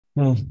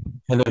Hmm.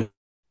 Hello.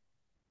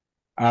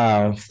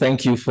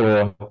 Thank you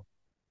for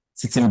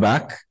sitting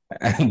back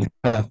and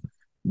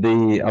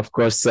the, of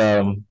course,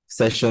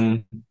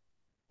 session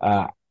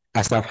uh,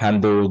 as I've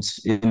handled,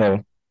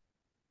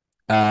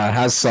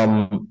 has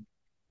some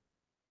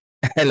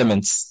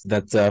elements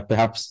that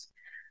perhaps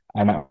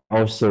I might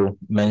also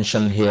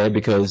mention here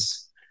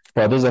because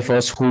for those of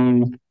us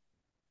who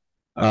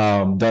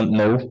don't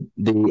know,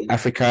 the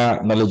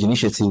Africa Knowledge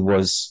Initiative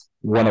was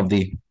one of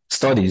the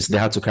studies they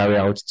had to carry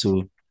out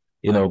to,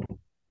 you know,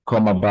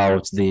 come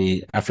about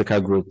the Africa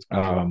Growth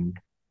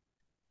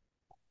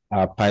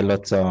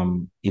pilot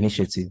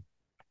initiative.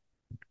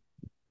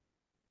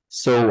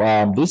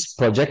 So this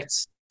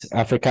project,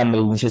 African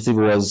Initiative,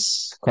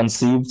 was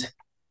conceived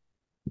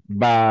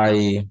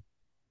by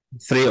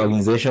three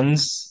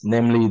organizations,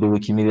 namely the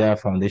Wikimedia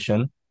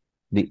Foundation,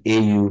 the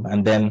AU,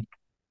 and then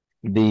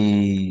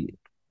the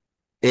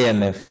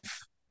ANF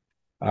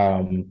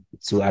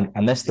to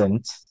an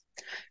extent.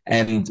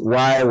 And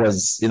why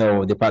was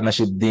the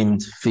partnership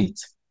deemed fit?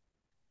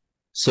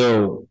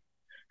 So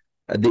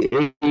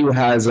the AU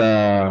has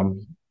at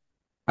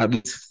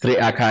least three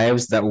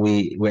archives that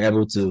we were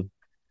able to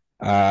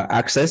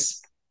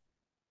access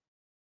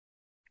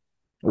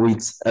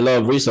with a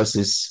lot of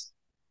resources,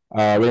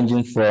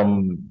 ranging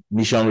from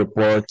mission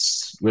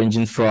reports,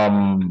 ranging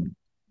from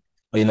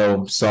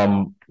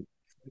some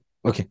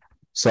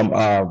some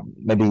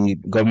maybe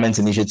government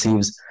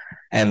initiatives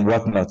and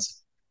whatnot.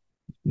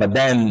 But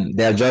then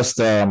they're just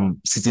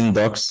sitting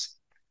docs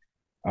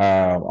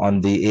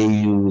on the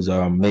AU's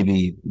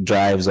maybe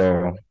drives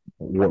or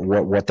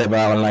whatever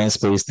online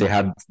space they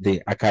had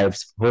the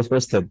archives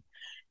hosted.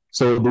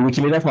 So the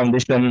Wikimedia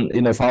Foundation,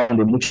 found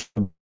a niche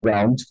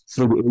ground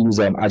through the AU's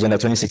Agenda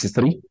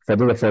 2063 for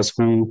those of us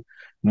who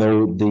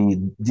know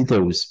the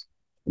details,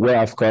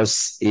 where of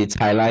course it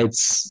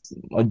highlights,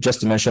 just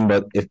to mention,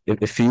 but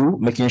a few,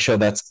 making sure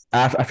that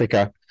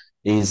Africa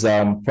is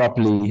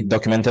properly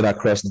documented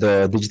across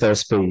the digital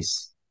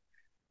space.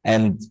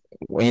 And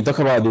when you talk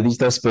about the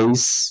digital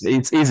space,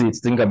 it's easy to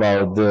think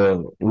about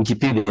the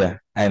Wikipedia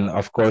and,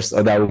 of course,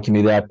 other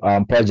Wikimedia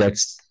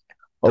projects,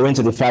 owing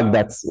to the fact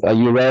that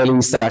you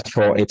rarely search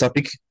for a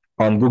topic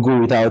on Google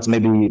without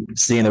maybe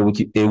seeing a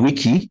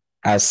wiki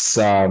as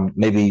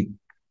maybe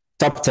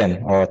top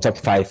 10 or top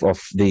 5 of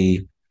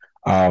the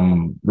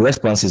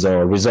responses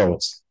or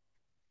results.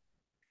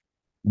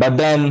 But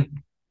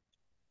then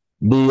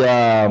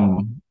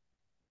the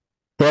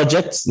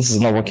project, this is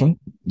not working,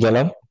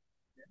 Yellow.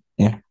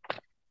 Yeah.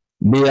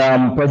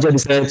 The project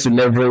decided to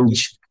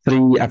leverage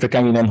 3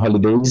 African Union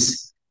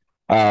holidays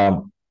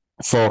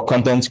for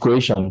content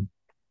creation,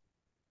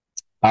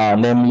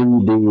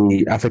 namely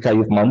the Africa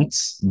Youth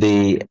Month,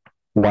 the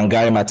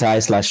Wangari Maathai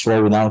 /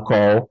 what we now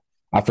call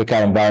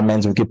Africa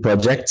Environment Wiki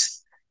Project,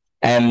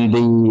 and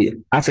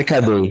the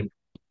Africa Day.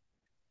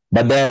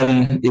 But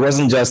then it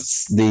wasn't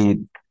just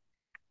the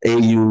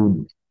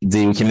AU,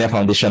 the Wikimedia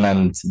Foundation,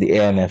 and the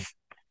ANF.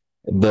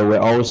 There were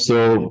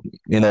also,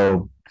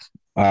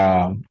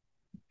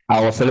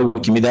 our fellow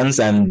Wikimedians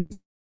and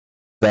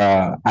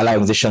the allied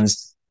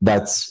organizations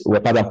that were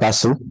part and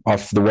parcel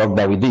of the work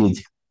that we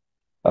did.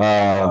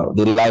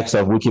 The likes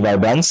of Wiki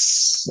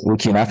Vibrance,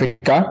 Wiki in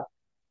Africa,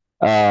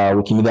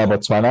 Wikimedia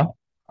Botswana,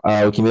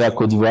 Wikimedia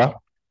Cote d'Ivoire,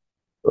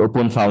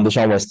 Open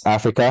Foundation West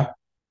Africa.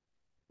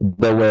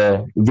 They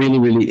were really,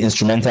 really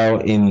instrumental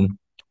in,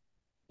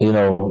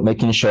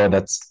 making sure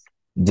that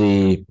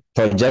the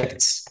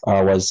project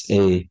was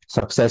a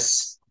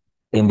success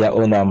in their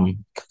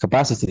own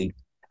capacity.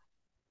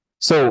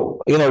 So,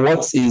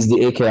 what is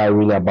the AKI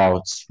really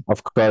about?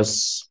 Of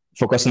course,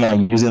 focusing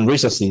on using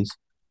resources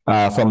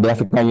from the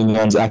African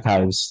Union's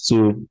archives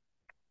to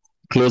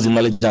close the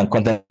knowledge and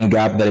content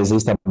gap that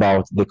exists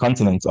about the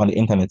continent on the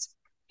internet,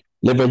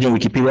 leveraging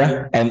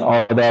Wikipedia and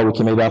other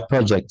Wikimedia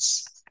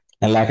projects.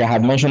 And like I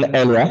had mentioned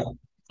earlier,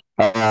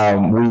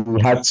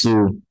 we had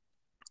to,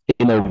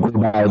 go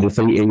by the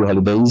 3 AU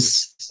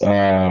holidays,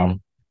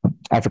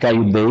 Africa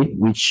Youth Day,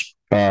 which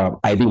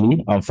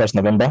ideally on 1st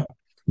November,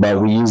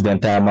 but we used the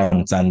entire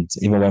month and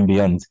even went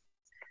beyond.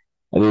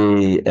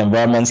 The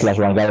environment /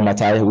 Wangari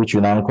Maathai, which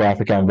we now call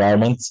Africa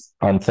Environment,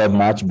 on 3rd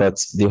March, but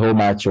the whole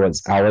March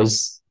was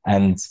ours,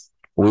 and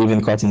we even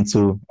got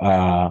into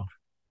the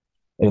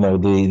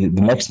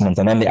next month,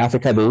 and then the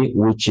Africa Day,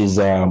 which is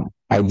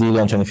ideally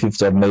on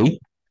 25th of May.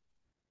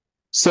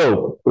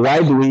 So why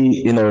did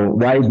we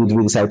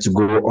decide to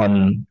go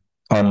on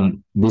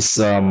this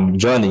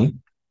journey?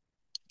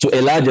 To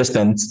a large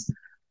extent,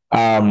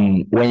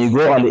 when you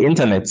go on the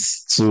internet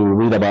to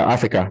read about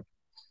Africa,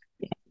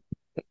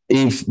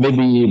 if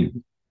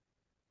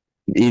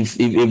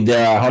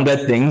there are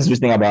 100 things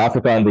written about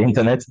Africa on the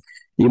internet,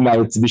 you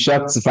might be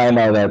shocked to find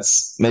out that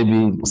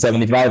maybe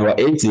 75 or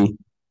 80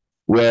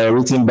 were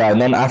written by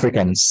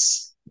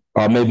non-Africans,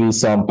 or maybe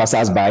some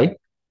passers-by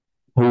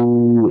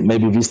who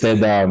maybe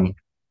visited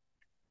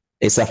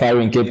a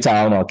safari in Cape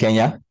Town or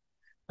Kenya,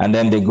 and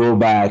then they go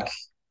back,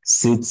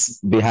 sit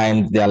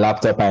behind their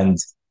laptop, and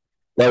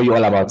tell you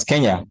all about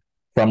Kenya,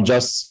 from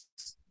just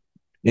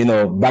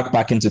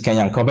backpacking to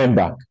Kenya and coming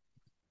back.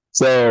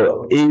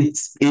 So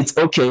it's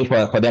okay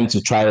for them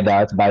to try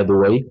that, by the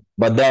way,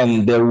 but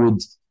then they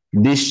would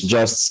dish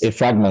just a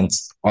fragment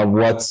of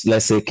what,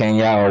 let's say,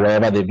 Kenya or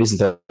wherever they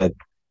visited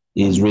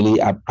is really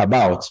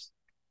about.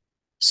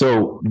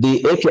 So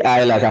the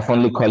AKI, like I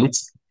fondly call it,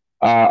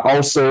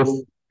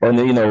 also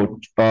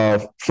on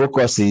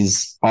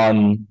focuses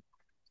on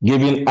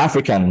giving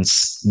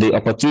Africans the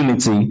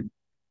opportunity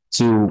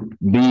to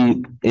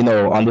be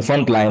on the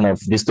front line of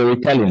the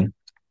storytelling.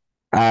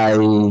 I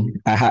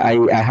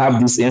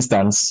have this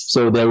instance.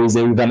 So there is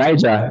a River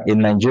Niger in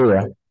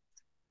Nigeria.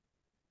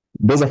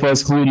 Those of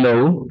us who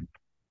know,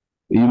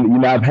 you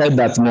may have heard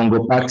that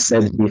Mungo Park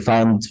said he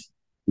found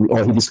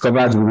or he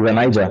discovered the River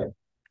Niger.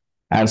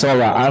 And some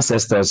of our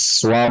ancestors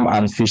swam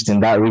and fished in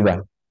that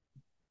river.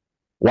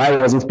 Why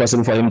was it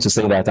possible for him to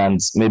say that and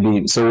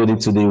maybe sold it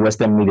to the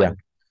Western media?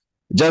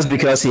 Just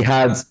because he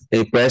had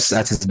a press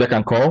at his beck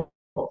and call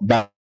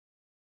back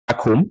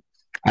home.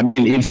 I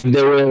mean, if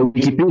there were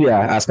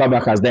Wikipedia as far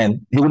back as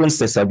then, he wouldn't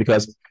say so,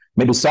 because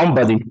maybe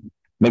somebody,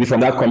 maybe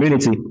from that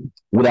community,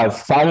 would have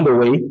found a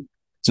way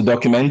to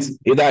document,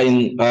 either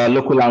in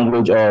local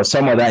language or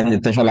some other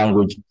intentional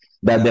language,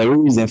 that there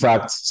is, in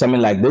fact,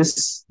 something like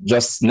this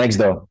just next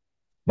door.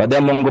 But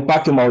then Mungo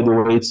packed him all the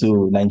way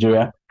to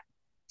Nigeria,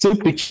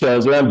 took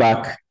pictures, went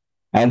back,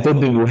 and told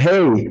people,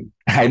 hey,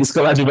 I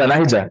discovered River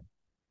Niger.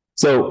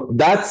 So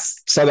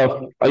that's sort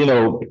of,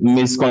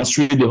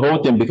 misconstrued the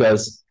whole thing,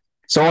 because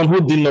someone who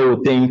didn't know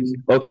would think,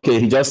 okay,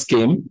 he just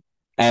came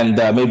and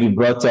maybe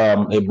brought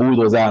a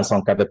bulldozer and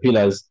some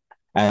caterpillars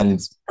and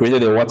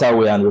created a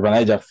waterway, and River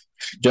Niger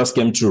just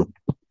came through.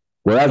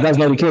 Whereas that's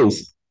not the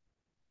case.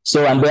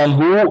 So, and then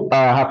who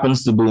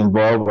happens to be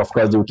involved? Of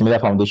course, the Wikimedia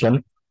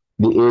Foundation,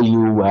 the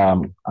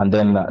AU, and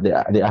then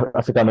the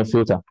African No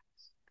Filter.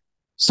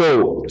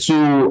 So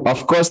to,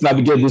 of course,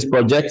 navigate these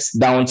projects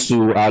down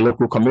to our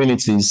local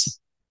communities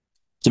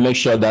to make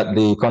sure that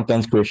the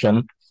content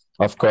creation,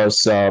 of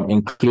course,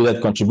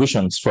 included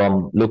contributions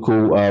from local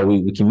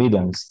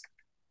Wikimedians.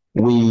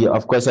 We,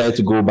 of course, had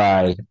to go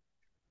by,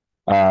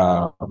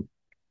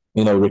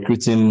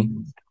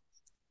 recruiting,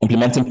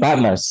 implementing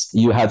partners.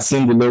 You had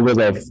seen the logos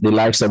of the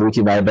likes of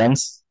Wiki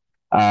Vibrance,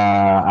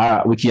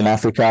 Wiki in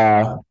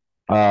Africa,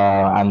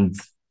 and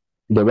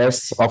the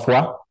rest of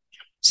what.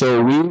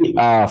 So we,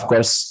 of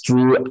course,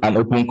 through an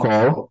open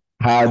call,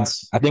 had,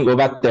 I think,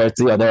 over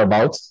 30 or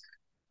thereabouts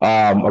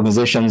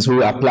organizations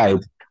who applied.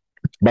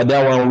 But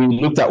then when we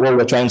looked at what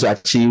we're trying to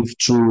achieve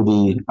through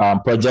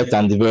the project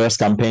and the various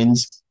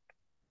campaigns,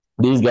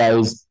 these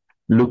guys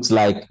looked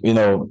like,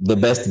 the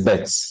best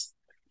bets.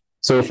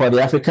 So for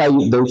the Africa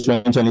Youth Day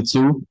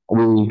 2022,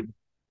 we,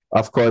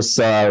 of course,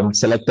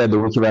 selected the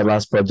Wiki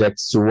Vibrance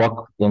project to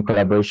work in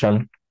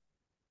collaboration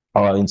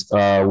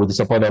with the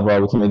support of our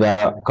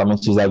Wikimedia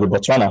communities like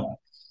Botswana.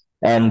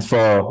 And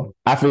for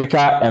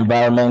Africa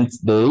Environment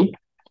Day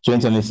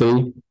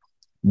 2023,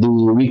 the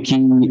Wiki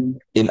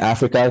in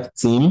Africa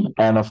team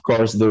and, of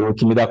course, the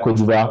Wikimedia Cote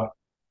d'Ivoire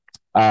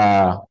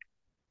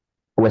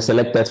were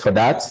selected for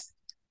that.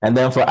 And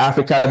then for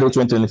Africa Day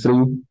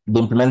 2023, the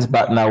implementing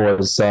partner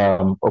was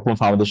Open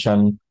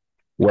Foundation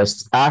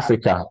West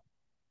Africa.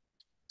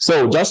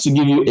 So just to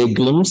give you a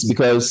glimpse,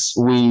 because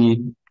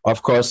we,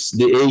 of course,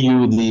 the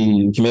AU,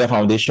 the Wikimedia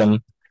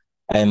Foundation,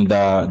 and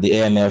the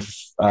ANF,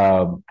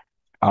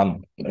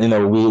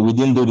 we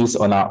didn't do this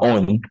on our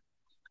own.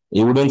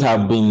 It wouldn't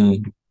have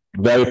been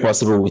very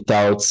possible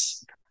without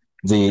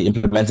the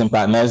implementing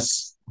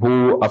partners,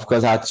 who, of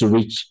course, had to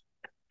reach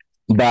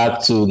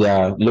back to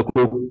their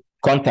local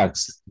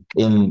contacts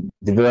in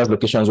the various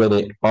locations where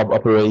they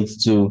operate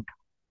to,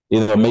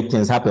 make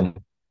things happen.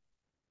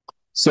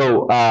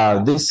 So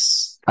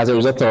this, as a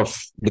result of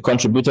the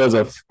contributors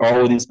of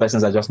all these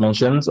persons I just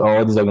mentioned, or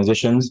all these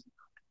organizations,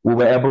 we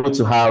were able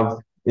to have,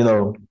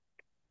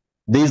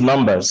 these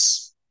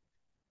numbers.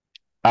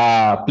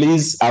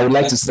 Please, I would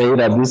like to say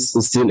that this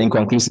is still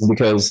inconclusive,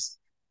 because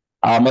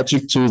our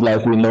metric tools,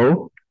 like we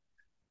know,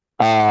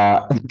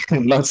 are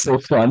not so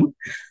fun.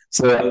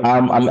 So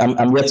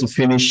I'm yet to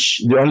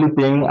finish. The only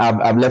thing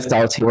I've left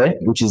out here,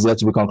 which is yet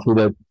to be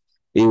concluded,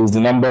 is the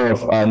number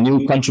of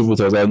new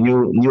contributors or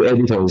new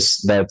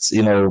editors that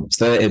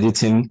started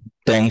editing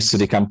thanks to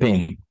the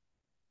campaign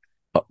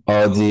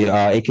or the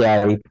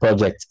AKI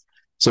project.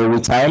 So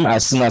with time,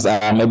 as soon as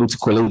I'm able to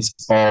collate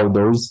all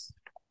those,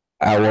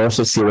 I will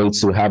also see a way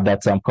to have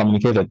that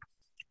communicated.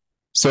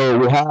 So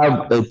we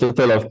have a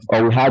total of,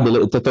 or we had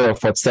a total of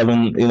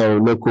 47,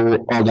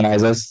 local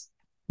organizers,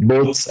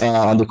 both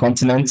on the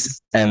continent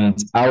and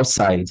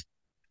outside.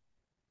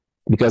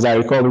 Because I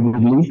recall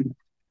vividly,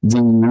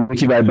 the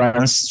Wiki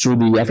Vibrance through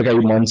the Africa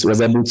Youth Month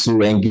was able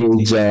to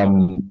engage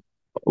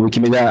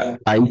Wikimedia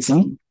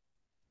IT.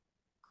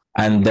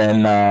 And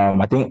then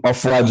I think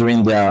Ofra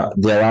during their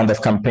round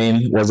of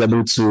campaign was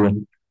able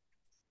to,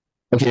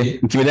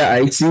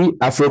 Wikimedia IT,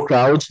 Afro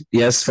Crowd,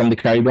 yes, from the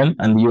Caribbean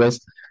and the US.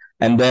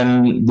 And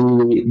then the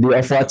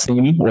Ofra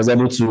team was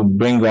able to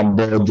bring on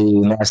board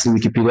the Nazi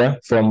Wikipedia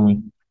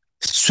from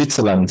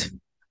Switzerland.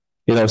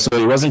 So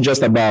it wasn't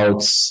just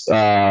about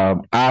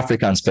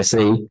Africans per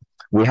se,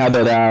 We had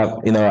other,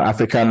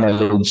 African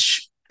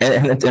knowledge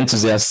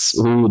enthusiasts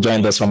who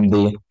joined us from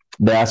the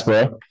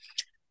diaspora.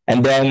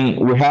 And then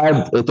we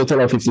had a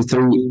total of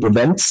 53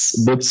 events,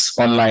 both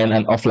online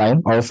and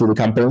offline, all through the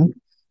campaign.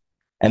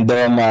 And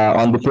then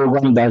on the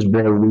program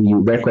dashboard, we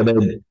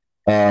recorded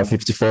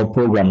 54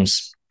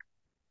 programs.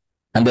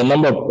 And the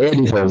number of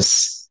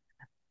editors,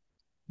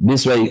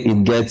 this way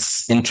it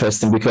gets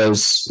interesting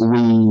because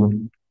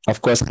we,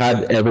 of course,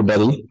 had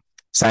everybody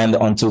signed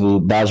onto the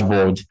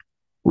dashboard.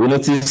 We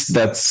noticed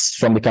that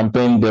from the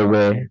campaign, there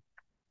were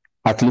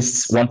at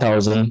least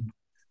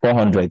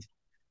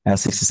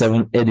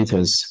 1,467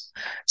 editors.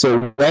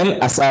 So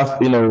when Asaf,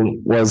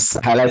 was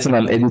highlighting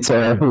an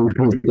editor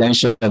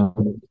retention,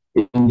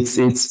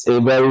 it's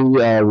a very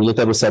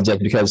relatable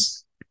subject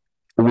because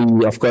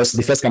we, of course,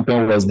 the first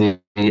campaign was the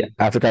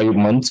Africa Youth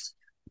Month,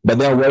 but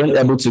then we weren't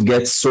able to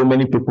get so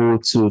many people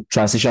to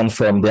transition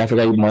from the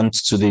Africa Youth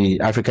Month to the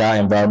Africa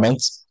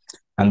environment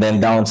and then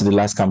down to the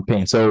last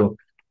campaign. So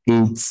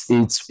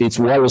it's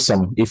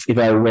worrisome. If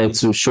I were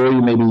to show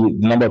you maybe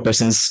the number of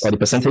persons or the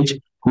percentage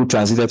who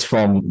transited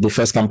from the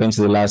first campaign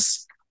to the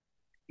last,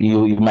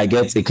 you might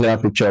get a clearer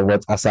picture of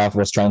what Asaf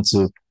was trying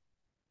to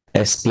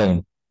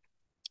explain.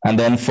 And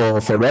then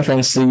for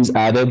references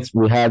added,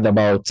 we had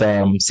about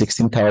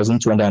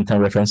 16,210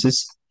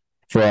 references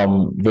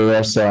from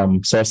various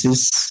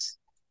sources,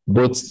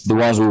 both the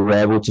ones we were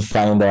able to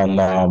find on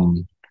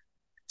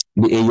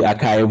the AU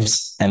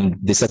archives and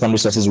the secondary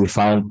sources we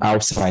found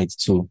outside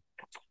too.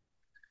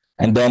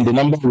 And then the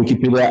number of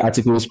Wikipedia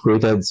articles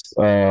created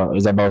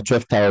is about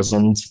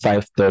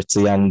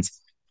 12,530. And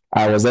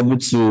I was able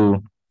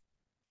to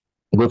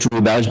go through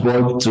the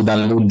dashboard to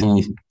download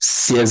the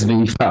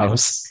CSV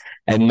files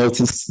and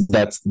noticed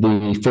that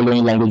the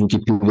following language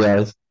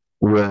Wikipedia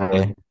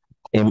were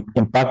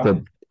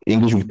impacted: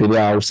 English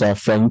Wikipedia, Hausa,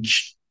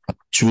 French,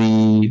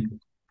 Twi,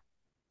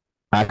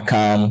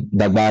 Akan,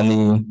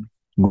 Dagbani,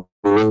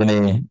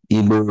 Gurene,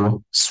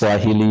 Igbo,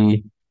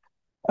 Swahili,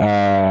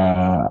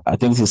 I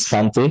think this is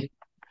Fante,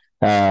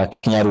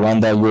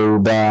 Kinyarwanda,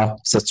 Yoruba,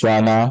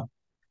 Setswana,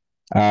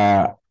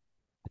 I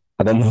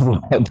don't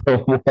know the other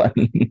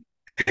one.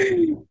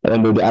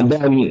 And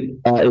then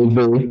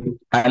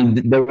and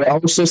there were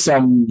also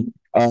some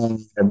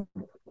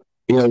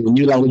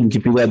new language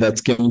Wikipedia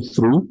that came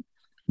through,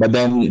 but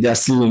then they're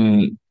still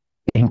in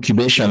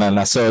incubation and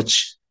as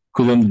such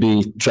couldn't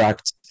be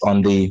tracked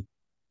on the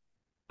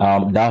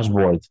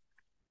dashboard.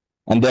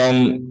 And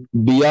then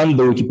beyond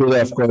the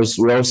Wikipedia, of course,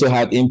 we also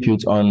had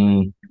input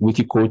on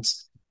Wikiquote,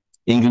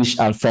 English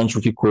and French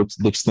Wikiquote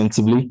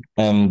distinctively,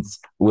 and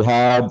we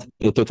had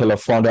a total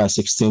of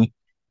 416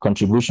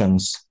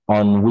 contributions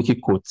on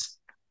Wikiquote.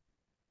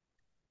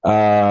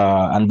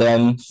 And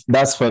then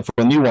that's for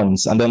new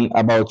ones. And then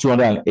about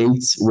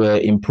 208 were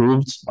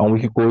improved on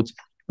Wikiquote,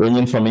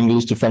 ranging from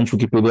English to French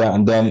Wikipedia,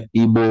 and then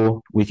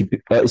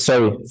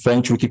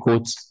French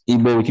Wikiquote,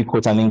 Igbo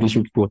Wikiquote, and English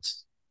Wikiquote.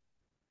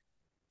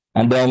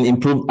 And then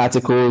improved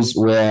articles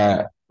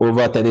were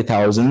over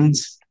 30,000.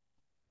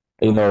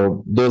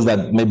 Those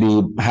that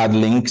maybe had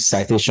links,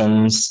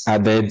 citations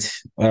added,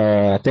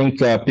 I think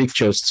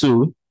pictures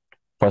too,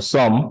 for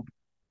some.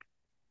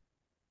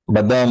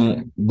 But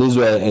then these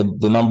were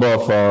the number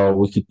of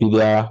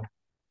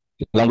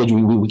language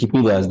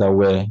Wikipedias that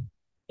were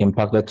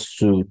impacted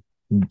to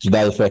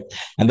that effect.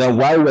 And then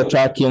while we're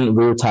tracking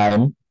real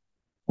time,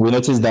 we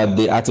noticed that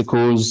the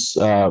articles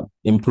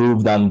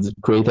improved and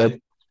created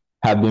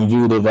have been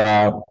viewed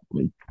over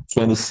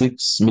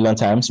 26 million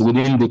times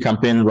within the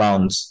campaign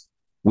rounds.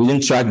 We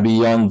didn't track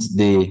beyond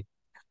the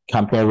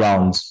campaign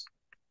rounds.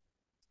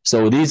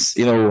 So this,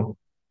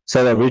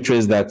 sort of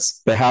retrace that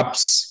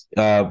perhaps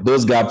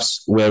those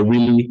gaps were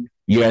really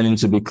yearning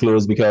to be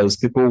closed because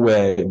people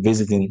were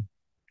visiting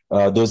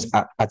those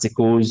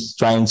articles,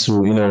 trying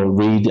to,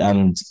 read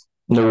and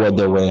know what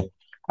they were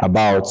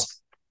about.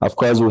 Of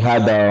course, we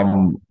had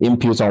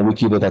input on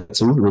Wikidata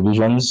too,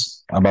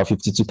 revisions, about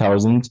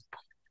 52,000.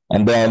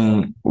 And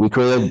then we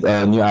created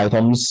new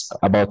items,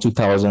 about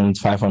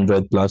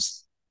 2,500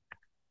 plus.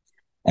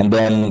 And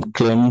then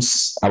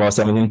claims, about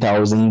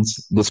 17,000.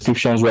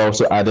 Descriptions were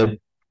also added.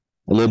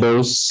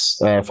 Labels,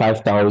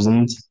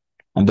 5,000.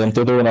 And then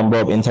total number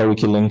of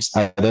inter-wiki links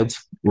added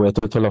were a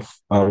total of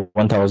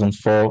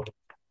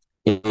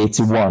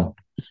 1,481.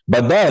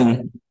 But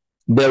then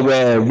there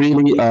were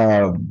really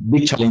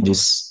big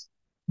challenges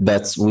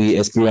that we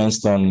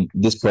experienced on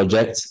this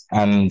project.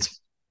 And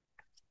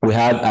we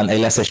had an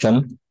earlier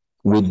session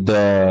with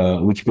the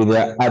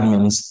Wikipedia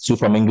admins, 2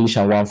 from English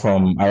and 1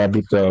 from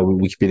Arabic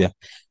Wikipedia.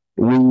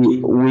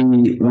 We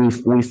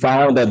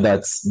found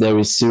that there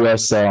is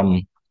serious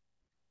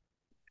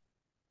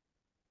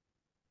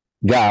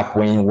gap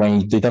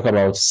when they talk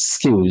about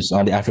skills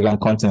on the African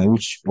continent,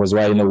 which was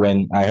why,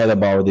 when I heard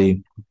about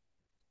the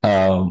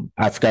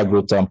Africa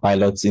Growth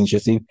Pilots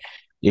Initiative,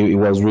 it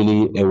was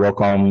really a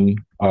welcome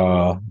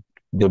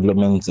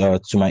development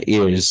to my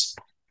ears.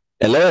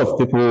 A lot of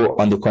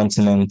people on the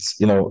continent,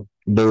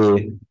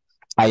 they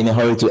are in a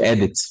hurry to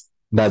edit.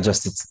 That's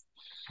just it.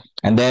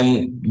 And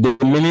then the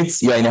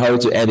minute you're in a hurry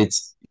to edit,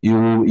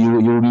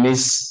 you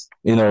miss,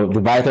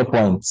 the vital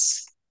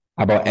points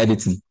about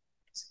editing.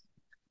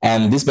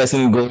 And this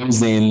person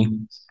goes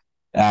in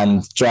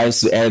and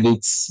tries to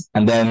edit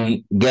and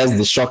then gets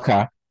the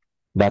shocker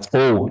that,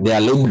 oh, they are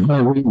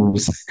label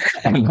rules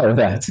and all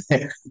that.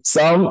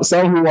 Some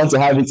who want to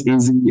have it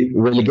easy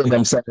relegate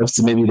themselves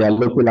to maybe their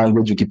local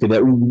language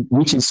Wikipedia,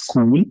 which is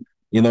cool,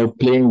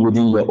 playing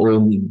within your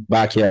own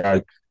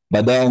backyard.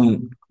 But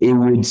then it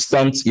would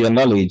stunt your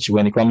knowledge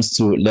when it comes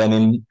to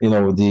learning, the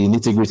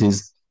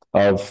nitty-gritties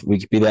of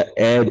Wikipedia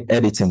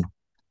editing.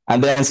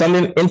 And then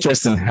something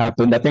interesting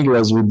happened. I think it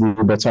was with the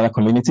Botswana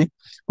community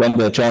when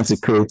they were trying to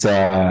create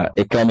a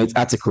climate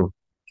article.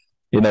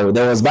 There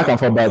was back and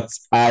forth, but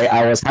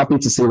I was happy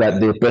to see that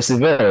they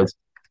persevered,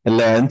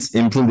 learned,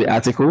 improved the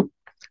article,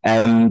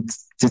 and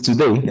to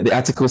today, the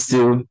article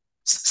still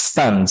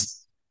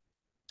stands.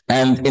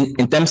 And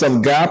in terms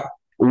of gap,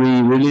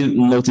 we really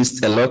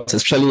noticed a lot,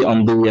 especially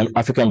on the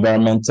African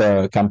Environment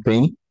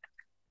campaign,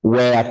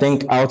 where I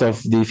think out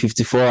of the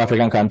 54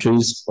 African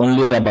countries,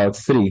 only about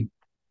 3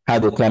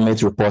 had a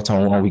climate report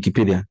on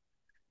Wikipedia.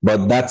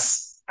 But that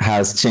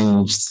has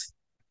changed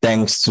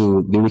thanks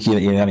to the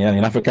Wiki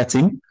in Africa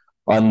team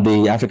on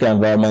the African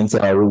Environment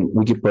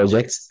Wiki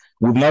project.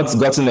 We've not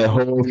gotten a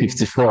whole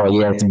 54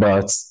 yet,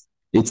 but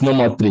it's no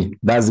more 3.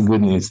 That's the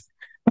good news.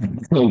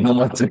 It's no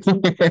more 3.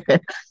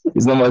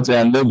 It's no more 3.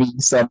 And maybe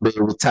someday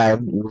with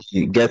time,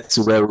 we get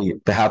to where we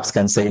perhaps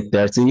can say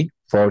 30,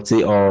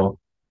 40, or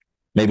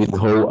maybe the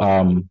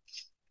whole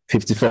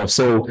 54.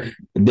 So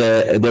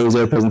there is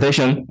a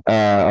representation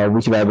of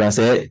Wiki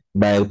Vibrancy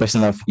by the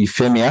person of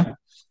Euphemia.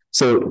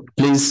 So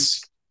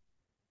please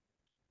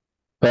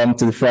come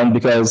to the front,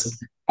 because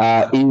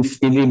if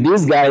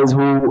these guys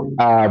who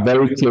are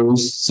very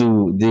close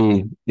to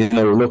the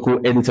local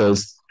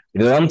editors,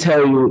 they don't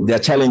tell you their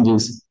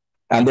challenges,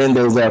 and then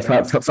there's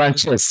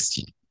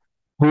Francesc,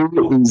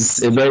 who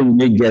is a very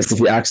unique guest, if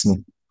you ask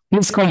me.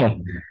 Please come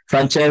on.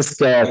 Francesc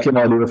came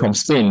all the way from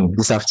Spain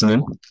this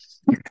afternoon.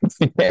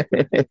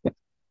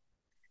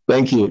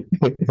 Thank you.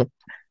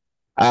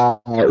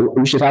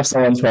 We should have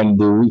someone from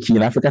the Wiki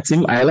in Africa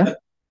team, Isla.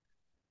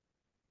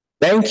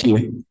 Thank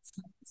you.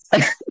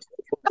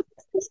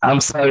 I'm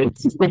sorry.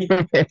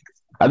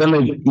 I don't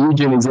know if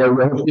Eugene is here.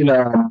 Ruby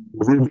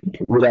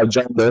would have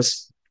joined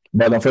us,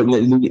 but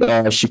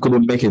unfortunately, she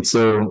couldn't make it.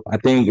 So I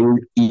think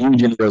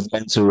Eugene was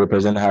meant to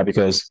represent her,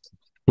 because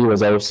he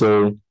was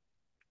also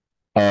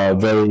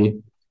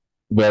very,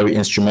 very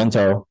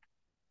instrumental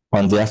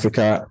on the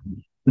Africa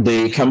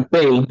Day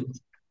campaign.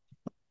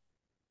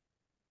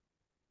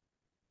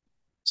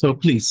 So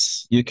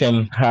please, you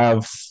can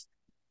have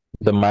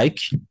the mic.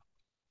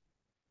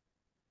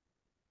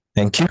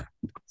 Thank you.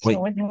 Wait.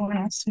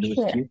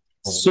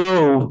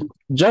 So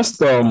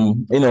just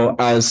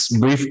as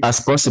brief as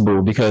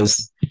possible,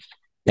 because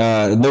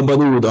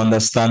nobody would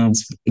understand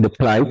the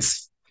plight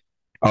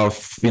of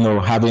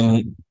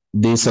having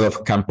this sort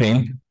of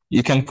campaign.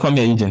 You can come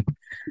here, Eugene,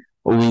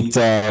 with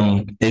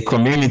a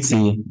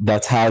community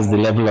that has the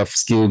level of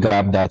skill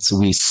gap that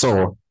we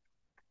saw.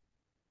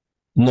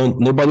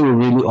 Nobody will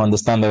really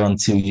understand that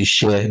until you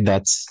share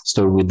that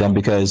story with them,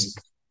 because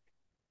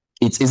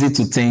it's easy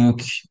to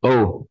think,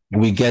 oh,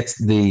 we get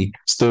the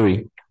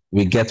story,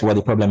 we get what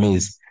the problem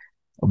is.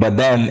 But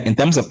then in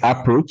terms of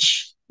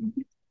approach,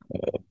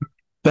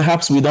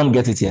 perhaps we don't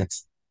get it yet,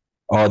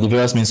 or the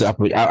various means of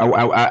approach.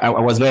 I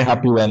was very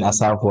happy when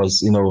Asaf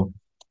was,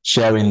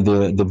 sharing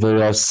the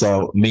various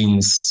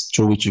means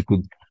through which you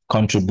could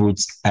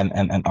contribute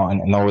and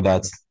all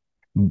that.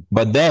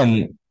 But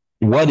then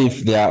what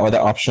if there are other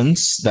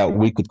options that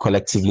we could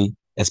collectively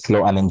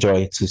explore and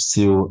enjoy to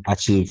still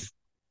achieve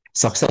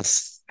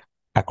success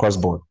across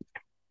board?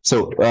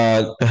 So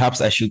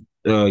perhaps I should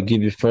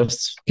give you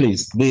first,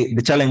 please,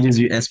 the challenges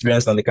you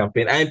experienced on the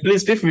campaign, and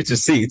please feel free to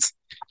see it.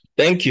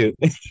 Thank you.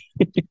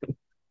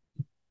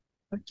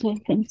 Okay,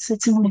 can you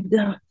sit me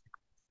down?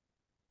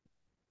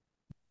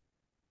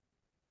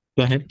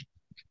 Go ahead.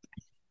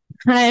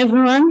 Hi,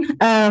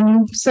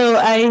 everyone. So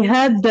I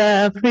had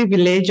the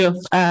privilege of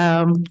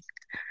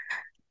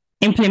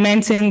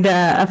implementing the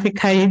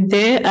Africa Youth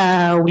Day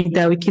with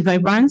the Wiki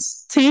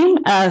Vibrance team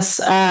as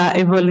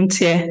a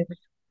volunteer.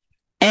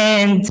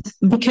 And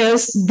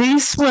because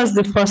this was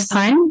the first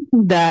time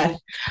that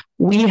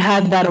we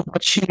had that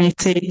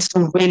opportunity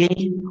to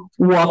really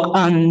work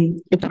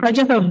on a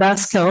project of that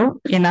scale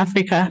in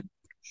Africa.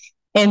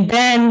 And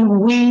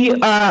then we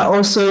are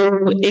also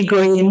a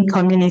growing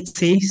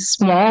community,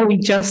 small,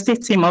 with just a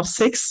team of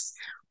 6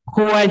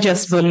 who are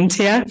just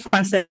volunteer.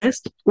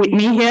 Francesc, with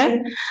me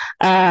here,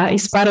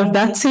 is part of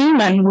that team.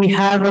 And we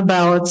have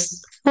about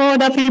 4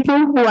 other people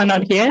who are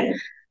not here,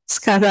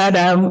 scattered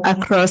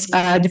across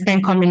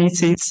different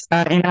communities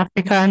in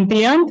Africa and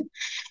beyond.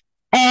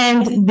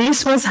 And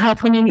this was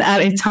happening at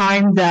a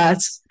time that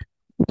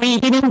we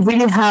didn't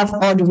really have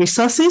all the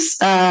resources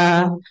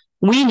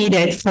we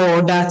needed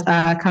for that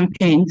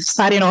campaign,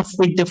 starting off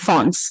with the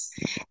funds.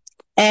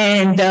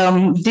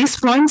 And these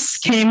funds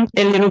came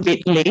a little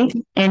bit late,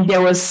 and there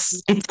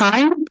was a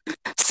time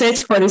set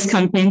for this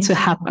campaign to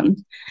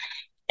happen.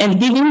 And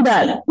given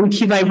that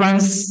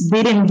Wikivibrance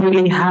didn't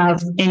really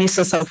have any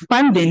source of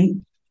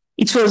funding,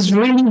 it was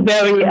really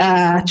very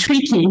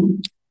tricky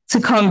to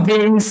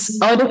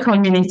convince other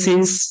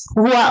communities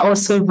who are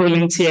also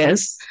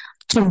volunteers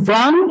to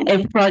run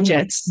a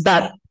project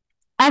that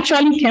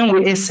actually came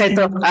with a set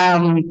of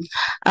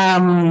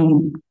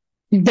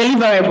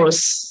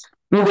deliverables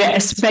we were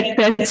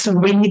expected to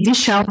really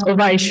dish out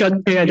over a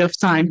short period of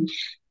time.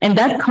 And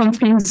that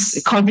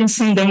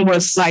convincing them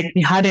was like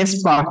the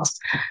hardest part.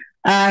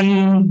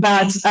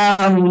 But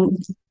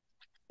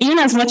in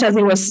as much as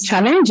it was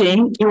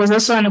challenging, it was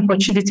also an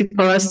opportunity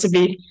for us to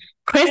be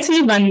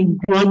creative and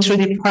grow through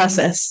the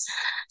process.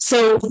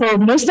 So for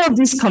most of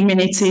these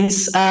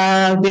communities,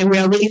 they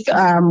were really,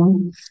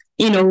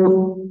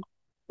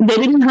 they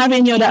didn't have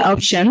any other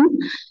option.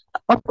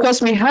 Of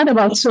course, we had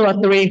about 2 or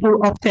 3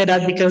 who opted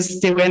out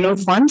because there were no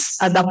funds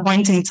at that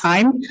point in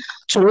time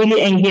to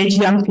really engage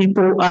young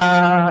people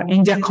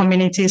in their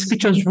communities,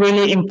 which was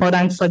really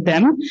important for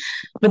them.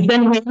 But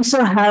then we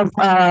also have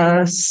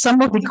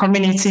some of the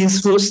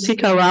communities who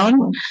stick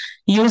around,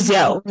 use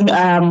their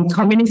own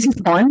community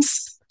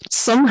funds.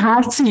 Some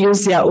have to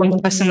use their own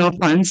personal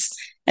funds.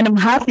 And I'm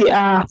happy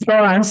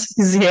Florence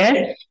is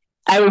here.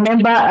 I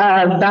remember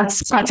that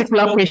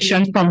particular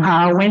question from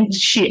her when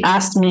she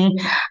asked me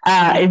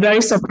a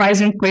very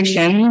surprising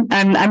question.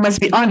 And I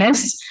must be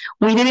honest,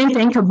 we didn't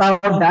think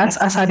about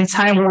that as at the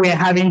time we were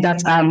having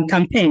that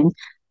campaign.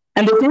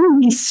 And the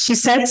thing she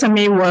said to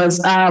me was,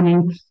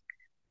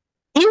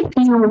 if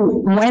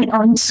you went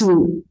on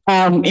to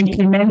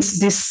implement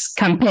this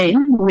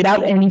campaign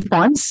without any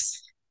funds,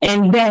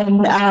 and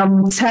then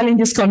telling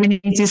these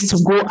communities to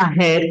go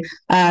ahead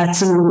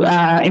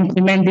to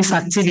implement these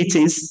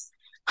activities,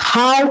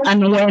 how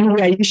and when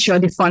are you sure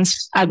the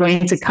funds are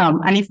going to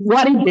come? And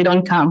what if they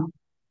don't come?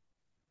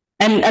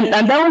 And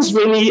that was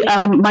really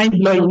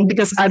mind-blowing,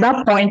 because at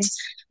that point,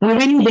 we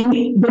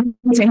really didn't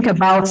think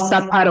about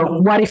that part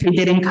of what if it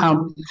didn't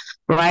come,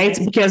 right?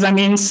 Because, I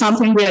mean,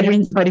 something we are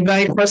doing for the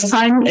very first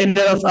time, a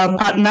lot of our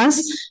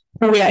partners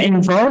who were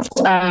involved,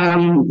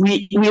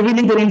 we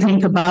really didn't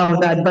think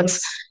about that. But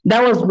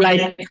that was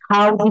like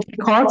how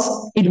difficult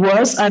it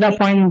was at that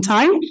point in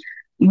time.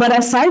 But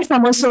aside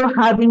from also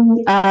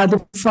having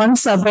the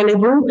funds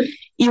available,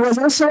 it was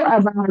also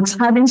about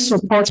having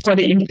support for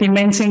the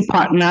implementing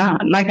partner.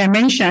 Like I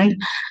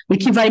mentioned,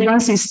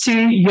 Wikivibrance is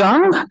still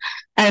young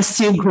and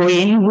still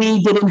growing.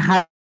 We didn't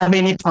have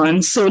any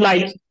funds. So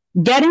like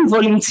getting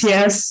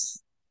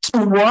volunteers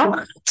to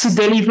work, to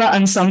deliver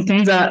on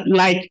something that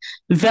like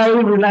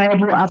very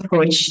reliable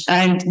approach.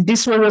 And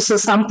this was also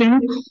something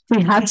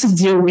we had to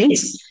deal with.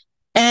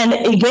 And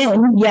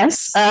again,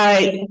 yes,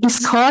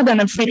 it's called an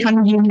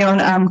African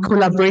Union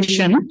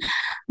collaboration,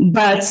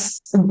 but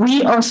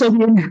we also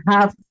didn't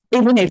have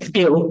even a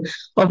feel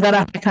of that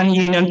African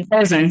Union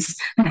presence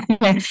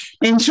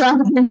in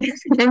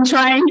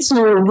trying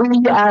to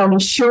really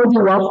show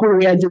the work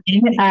we are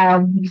doing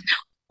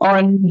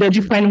on the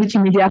different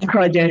Wikimedia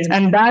projects.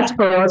 And that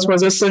for us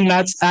was also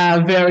not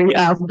very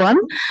fun.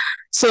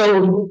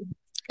 So,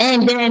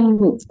 and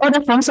then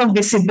other forms of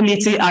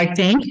visibility, I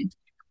think,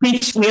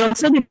 which we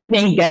also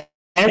didn't get,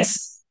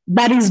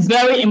 that is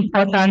very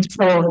important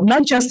for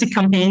not just the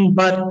campaign,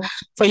 but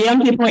for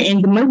young people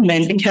in the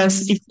movement.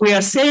 Because if we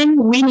are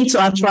saying we need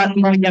to attract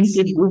more young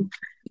people,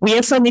 we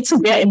also need to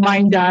bear in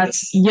mind that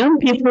young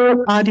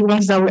people are the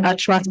ones that will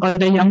attract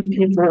other young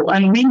people,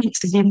 and we need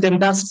to give them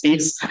that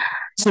space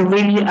to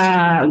really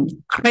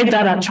create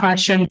that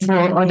attraction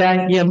for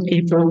other young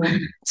people.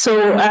 So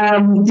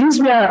these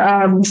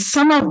were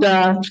some of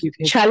the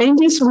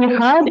challenges we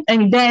had,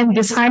 and then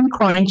the time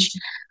crunch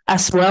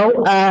as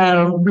well.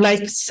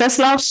 Like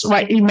Ceslause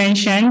rightly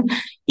mentioned,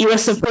 it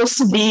was supposed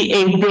to be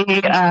a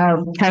day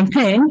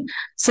campaign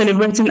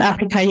celebrating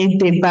Africa Youth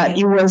Day, but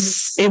it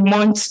was a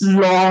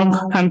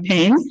month-long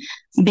campaign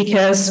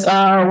because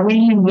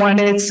we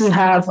wanted to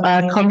have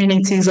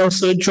communities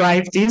also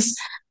drive this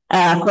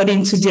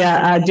according to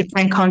their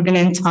different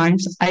convenient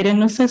times. I don't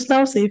know,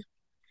 Ceslause, if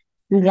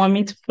you want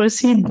me to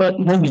proceed, but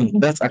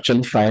that's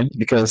actually fine,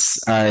 because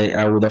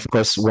I would of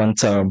course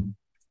want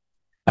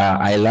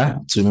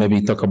Isla to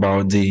maybe talk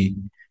about the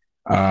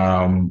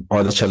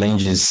other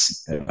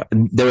challenges.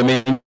 There were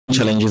many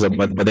challenges,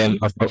 but then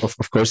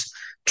of course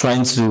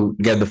trying to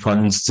get the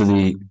funds to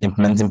the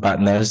implementing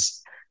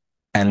partners,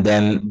 and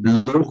then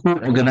local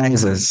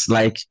organizers.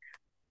 Like,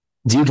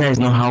 do you guys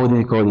know how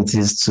difficult it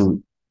is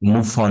to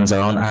move funds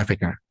around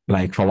Africa,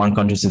 like from one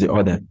country to the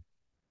other?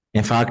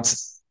 In fact,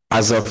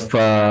 as of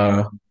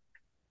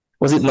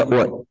was it not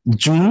what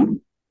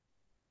June?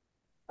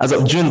 As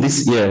of June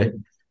this year,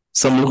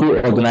 some local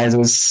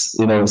organizers,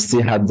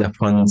 still had their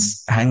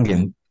funds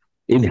hanging.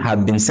 It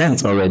had been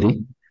sent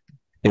already,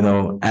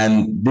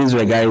 and these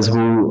were guys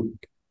who,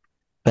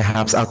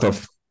 perhaps out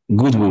of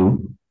goodwill,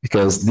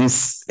 because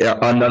this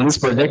on this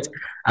project,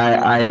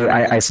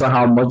 I saw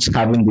how much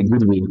having the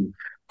goodwill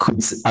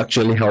could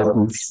actually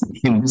help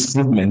in this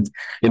movement.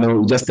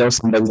 Just tell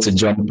somebody to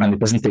jump, and the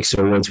person takes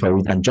your word for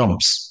it and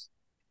jumps.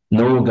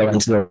 No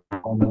guarantee of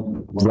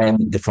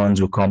when the funds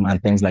will come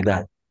and things like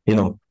that.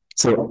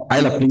 So,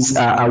 Ayla, please,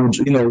 I would,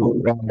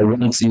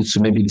 want you to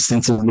maybe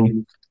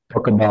distinctively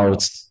talk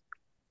about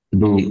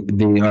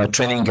the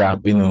training gap,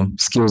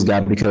 skills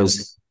gap,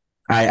 because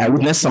I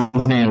witnessed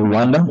something in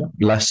Rwanda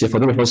last year. For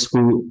those of us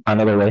who are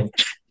not aware,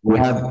 we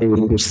had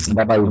a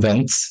post-Indaba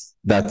event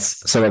that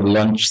sort of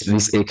launched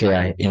this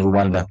AKI in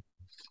Rwanda.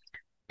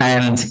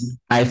 And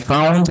I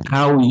found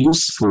how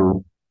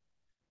useful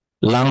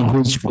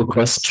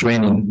language-focused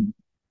training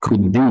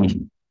could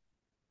be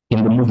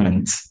in the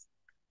movement.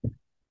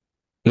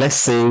 Let's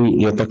say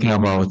you're talking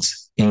about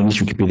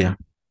English Wikipedia.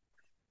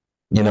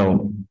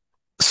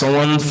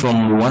 Someone from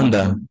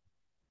Rwanda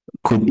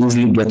could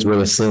easily get what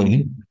we're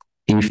saying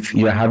if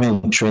you're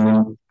having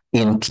training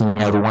in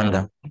Kenya,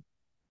 Rwanda.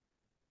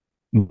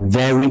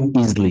 Very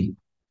easily.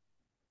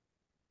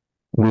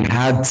 We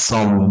had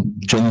some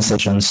training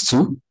sessions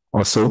too,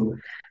 also,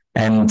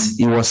 and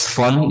it was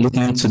fun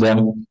listening to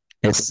them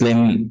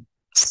explain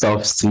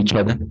stuff to each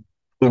other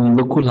in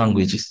local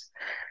languages.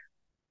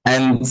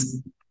 And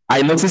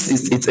I noticed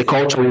it's a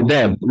culture with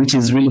them, which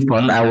is really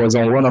fun. I was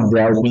on one of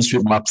their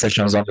OpenStreetMap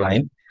sessions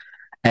online,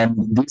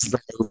 and these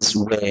guys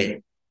were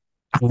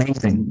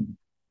amazing.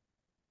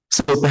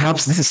 So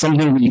perhaps this is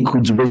something we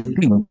could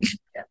rethink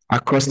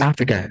across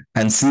Africa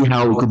and see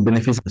how we could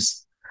benefit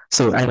us.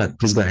 So Ayla,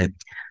 please go ahead.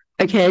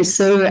 Okay,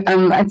 so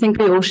I think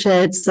we all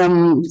shared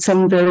some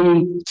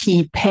very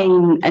key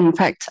pain and, in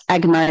fact,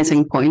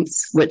 agonizing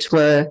points, which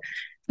were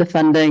the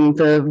funding,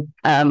 the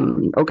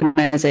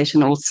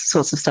organization, all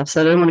sorts of stuff.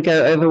 So I don't want to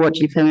go over what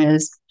Euphemia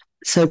has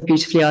so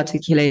beautifully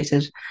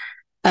articulated.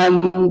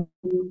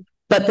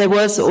 But there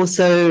was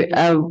also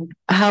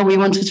how we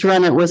wanted to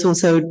run it was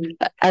also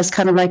as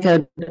kind of like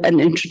an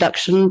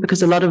introduction,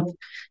 because a lot of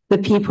the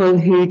people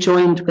who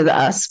joined with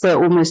us were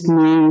almost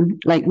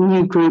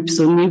new groups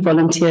or new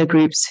volunteer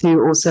groups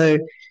who also,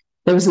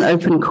 there was an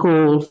open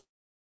call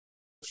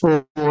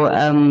for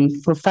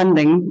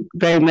funding,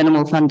 very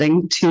minimal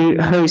funding, to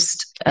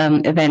host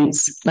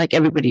events like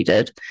everybody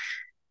did.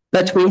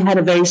 But we had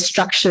a very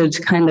structured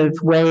kind of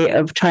way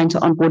of trying to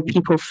onboard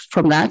people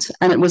from that.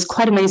 And it was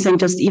quite amazing,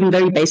 just even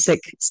very basic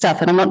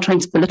stuff. And I'm not trying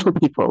to belittle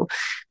people,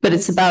 but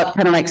it's about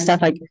kind of like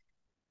stuff like,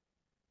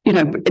 in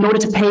order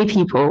to pay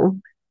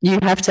people, you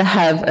have to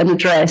have an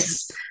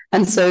address.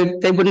 And so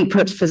they wouldn't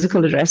put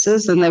physical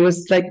addresses. And there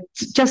was like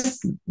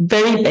just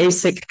very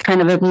basic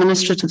kind of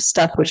administrative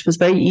stuff, which was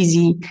very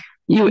easy.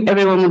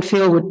 Everyone would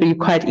feel would be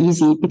quite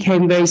easy,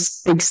 became very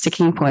big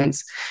sticking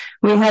points.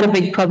 We had a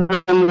big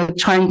problem with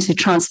trying to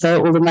transfer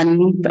all the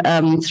money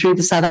through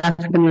the South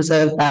African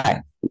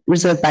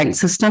Reserve Bank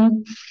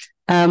system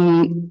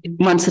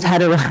once it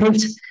had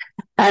arrived.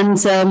 And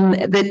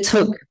it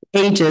took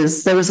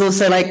ages. There was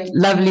also like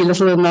lovely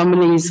little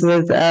anomalies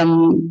with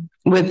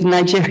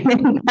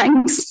Nigerian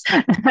banks,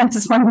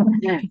 as one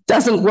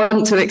doesn't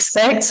want to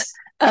expect.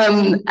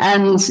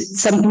 And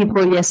some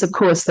people, yes, of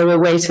course, they were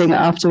waiting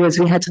afterwards.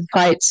 We had to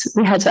fight.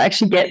 We had to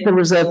actually get the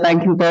Reserve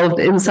Bank involved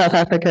in South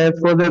Africa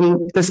for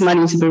this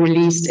money to be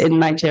released in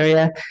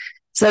Nigeria.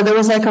 So there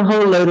was like a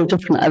whole load of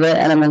different other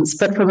elements.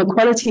 But from a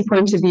quality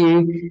point of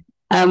view,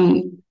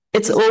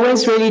 it's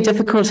always really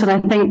difficult. And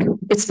I think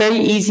it's very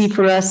easy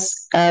for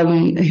us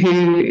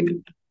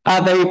who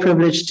are very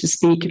privileged to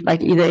speak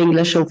like either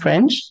English or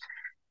French,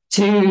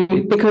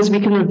 because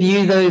we can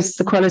review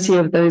the quality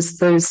of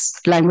those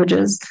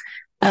languages.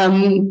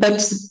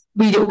 But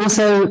we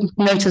also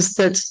noticed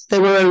that there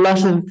were a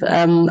lot of,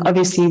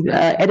 obviously,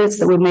 edits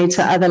that were made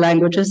to other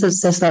languages,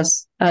 as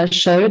Ceslause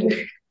showed.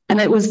 And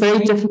it was very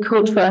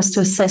difficult for us to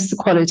assess the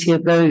quality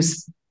of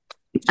those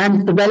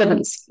and the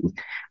relevance.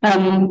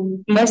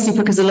 Mostly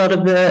because a lot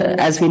of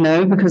as we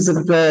know, because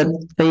of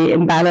the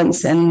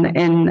imbalance in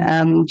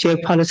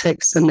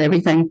geopolitics and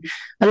everything,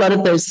 a lot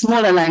of those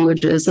smaller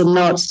languages are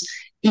not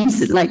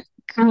easy, like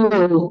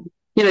Google.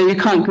 You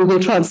can't Google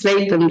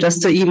translate them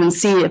just to even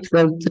see if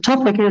the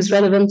topic is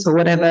relevant or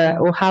whatever,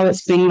 or how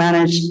it's being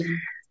managed.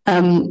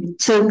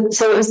 So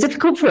it was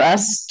difficult for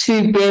us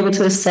to be able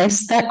to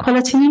assess that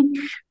quality,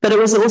 but it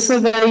was also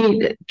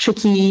very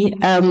tricky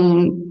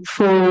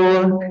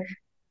for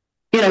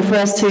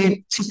us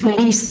to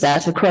police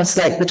that across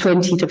like the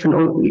 20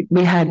 different.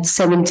 We had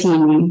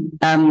 17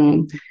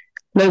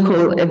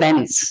 local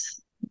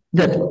events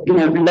that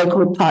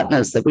local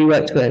partners that we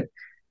worked with.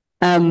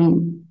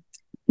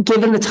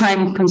 Given the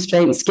time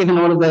constraints, given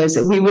all of those,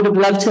 we would have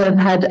loved to have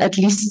had at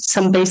least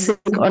some basic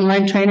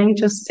online training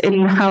just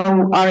in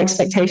how our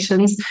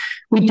expectations.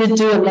 We did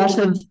do a lot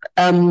of,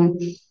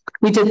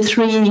 we did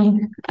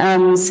 3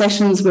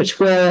 sessions which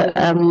were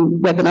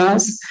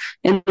webinars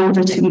in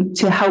order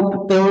to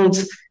help build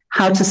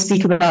how to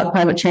speak about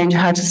climate change,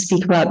 how to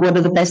speak about what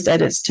are the best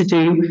edits to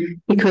do,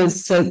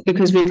 because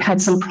we've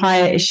had some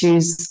prior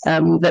issues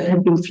that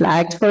had been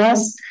flagged for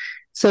us.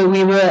 So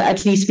we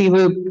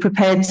were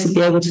prepared to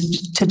be able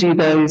to do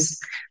those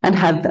and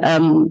have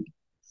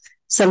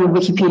some of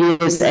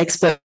Wikipedia's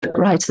expert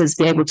writers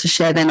be able to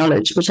share their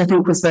knowledge, which I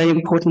think was very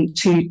important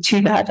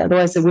to that.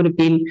 Otherwise, it would have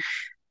been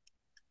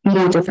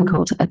more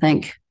difficult, I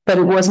think. but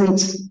it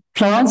wasn't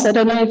Florence. I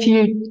don't know if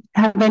you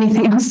have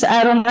anything else to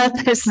add on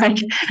that. There's like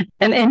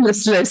an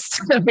endless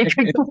list that we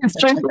could go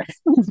through.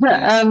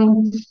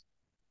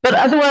 But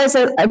otherwise,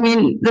 I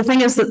mean, the thing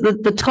is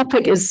that the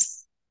topic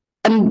is,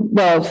 and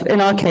well,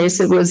 in our case,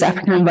 it was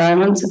African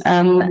environment,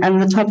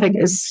 and the topic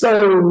is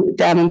so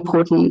damn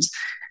important.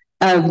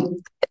 The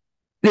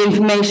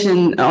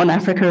information on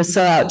Africa is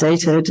so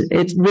outdated.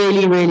 It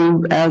really,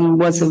 really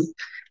was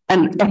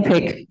an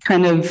epic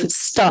kind of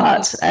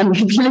start, and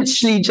we've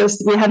literally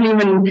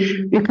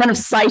we kind of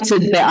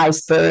cited the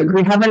iceberg.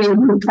 We haven't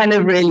even kind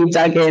of really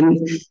dug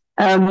in.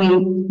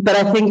 But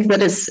I think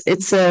that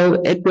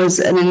it was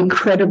an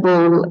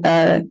incredible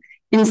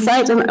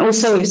insight. And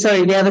also,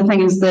 sorry, the other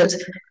thing is that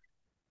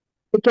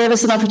it gave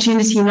us an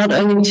opportunity not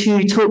only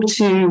to talk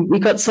to, we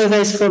got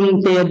surveys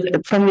from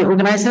the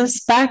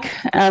organizers back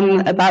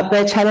about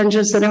their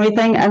challenges and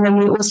everything. And then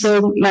we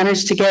also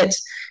managed to get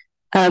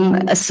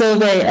a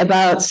survey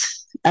about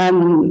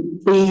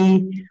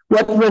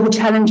what were the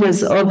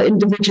challenges of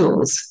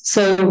individuals.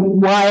 So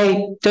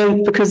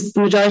because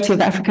the majority of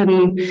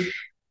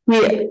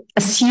we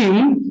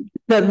assume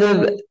that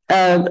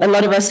a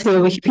lot of us who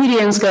are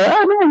Wikipedians go,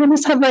 oh no, they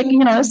must have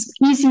it's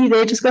easy,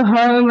 they just go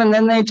home and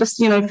then they just,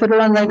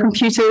 fiddle on their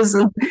computers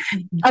and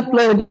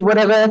upload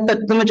whatever.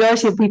 But the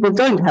majority of people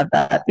don't have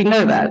that. We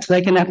know that,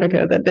 like in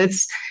Africa,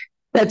 that's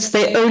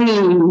they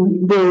only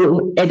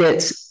will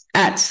edit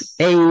at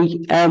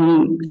an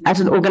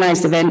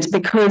organized event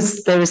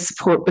because there is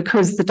support,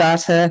 because the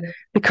data,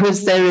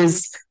 because there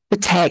is the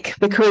tech,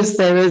 because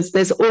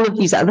there's all of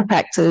these other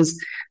factors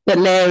that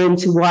layer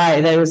into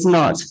why there is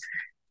not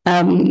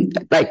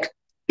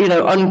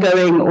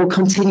ongoing or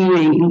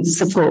continuing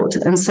support.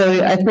 And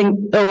so I think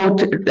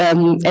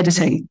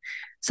editing.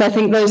 So I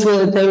think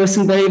there were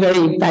some very,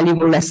 very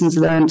valuable lessons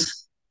learned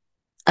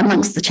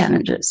amongst the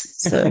challenges.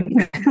 So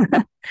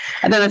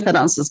I don't know if that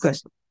answers the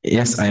question.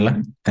 Yes,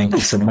 Isla, thank you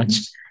so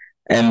much.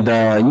 And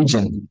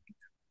Eugene,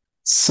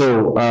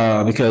 so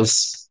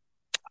because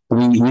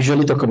we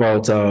usually talk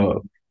about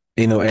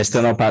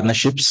external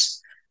partnerships,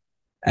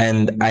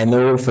 and I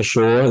know for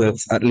sure that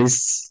at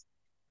least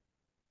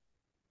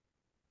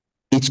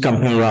each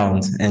campaign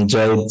round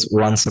enjoyed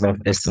one sort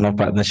of external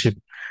partnership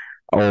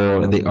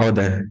or the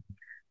other.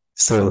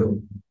 So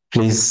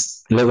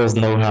please let us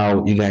know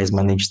how you guys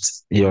managed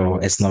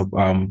your external,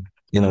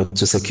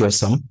 to secure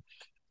some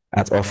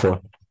at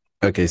offer.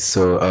 Okay,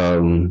 so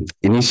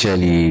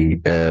initially,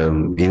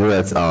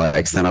 that our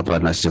external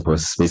partnership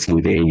was basically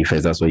with the AU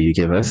first. That's what you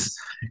gave us,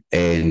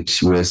 and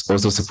we were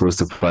also supposed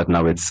to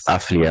partner with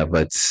AFLIA,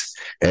 but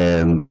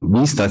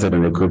we started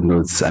on the group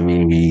notes. I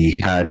mean, we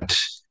had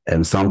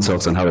some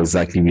talks on how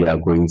exactly we are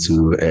going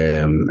to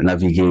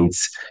navigate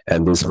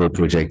this whole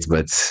project,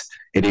 but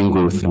it didn't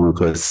go through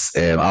because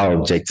our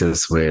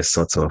objectives were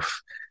sort of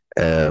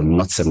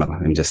not similar,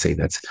 let me just say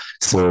that.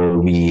 So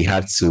we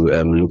had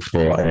to look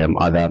for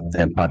other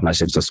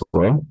partnerships as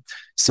well.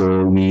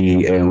 So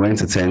we went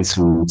to tend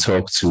to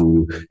talk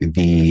to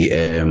the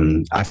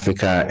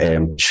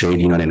Africa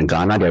Trade Union in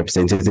Ghana, the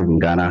representative in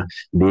Ghana.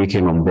 They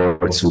came on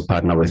board to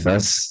partner with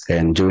us.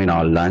 And during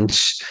our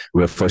lunch,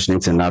 we were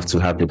fortunate enough to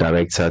have the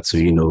director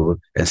to,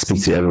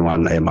 speak to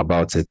everyone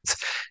about it.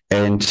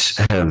 And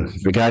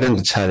regarding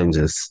the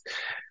challenges,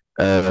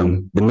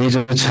 the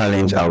major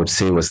challenge I would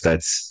say was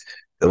that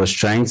it was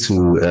trying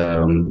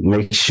to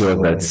make sure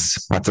that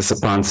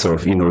participants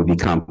of, the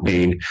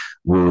campaign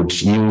would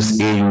use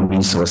AU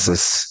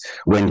resources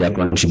when they are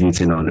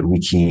contributing on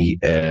wiki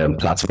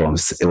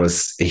platforms. It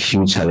was a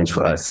huge challenge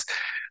for us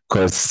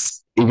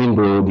because even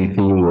though the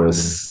theme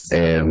was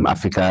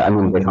Africa,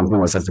 the campaign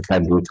was Africa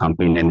Growth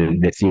Campaign,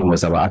 and the theme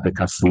was about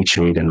Africa free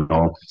trade and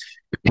all,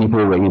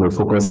 people were,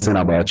 focusing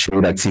about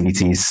trade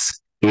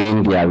activities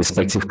in their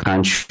respective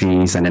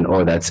countries and then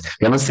all that.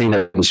 We're not saying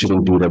that we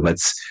shouldn't do that, but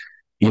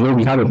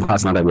we have a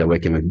partner that we are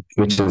working with,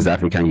 which is the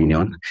African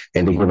Union,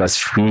 and they give us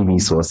free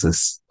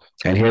resources.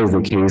 And here is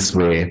the case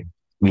where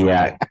we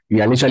are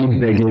literally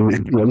begging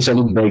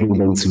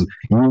them to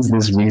use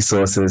these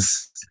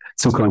resources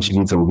to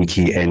contribute on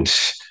Wiki, and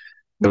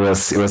it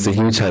was a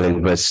huge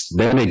challenge. But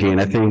then again,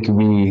 I think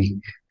we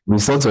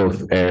sort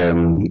of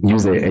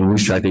use a new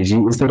strategy.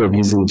 Instead of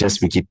using just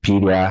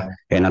Wikipedia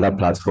and other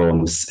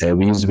platforms,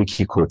 we use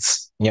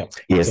Wikiquotes. Yeah.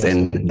 Yes,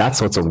 and that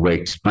sort of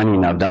worked. Funny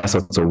enough, that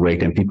sort of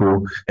worked, and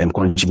people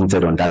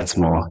contributed on that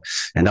more.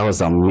 And that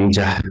was our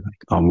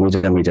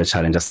major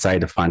challenge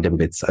aside the funding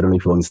bits. I don't know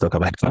if you want to talk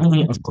about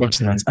it. Of course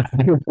not.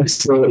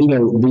 So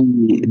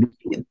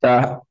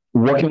the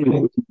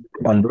working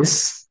on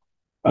this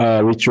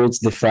reiterates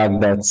the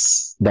fact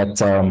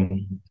that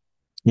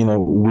we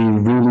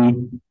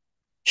really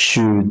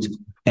should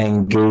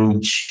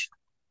engage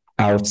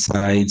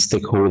outside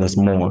stakeholders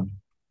more.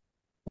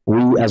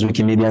 We as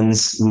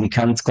Wikimedians, we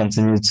can't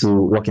continue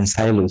to work in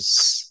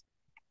silos.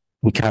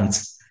 We can't.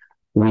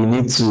 We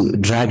need to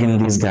drag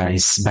in these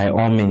guys by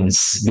all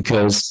means,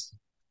 because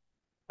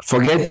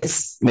forget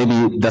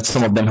maybe that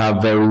some of them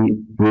have very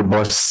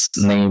robust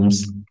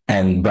names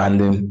and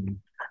branding.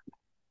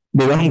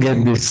 They don't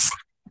get this.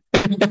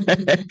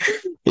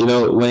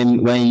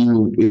 when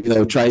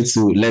you try to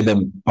let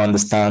them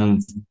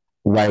understand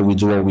why we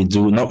do what we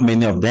do, not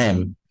many of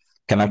them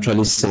can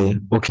actually say,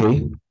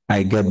 okay,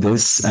 I get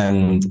this,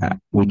 and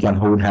we can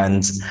hold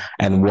hands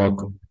and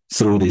walk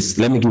through this.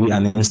 Let me give you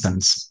an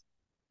instance.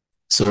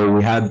 So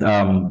we had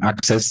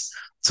access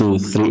to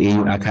 3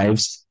 AU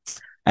archives.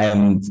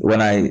 And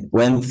when I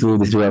went through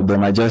the 3 of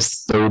them, I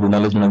just told the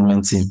knowledge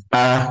management team,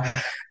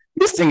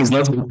 this thing is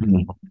not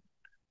open.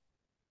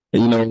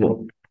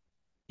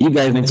 You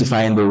guys need to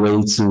find a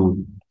way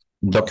to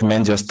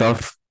document your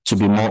stuff to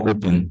be more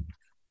open.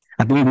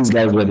 I think these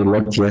guys were the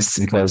luckiest,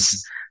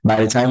 because by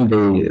the time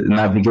they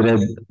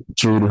navigated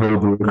through the whole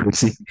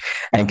bureaucracy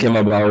and came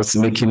about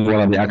making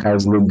one of the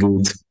archives look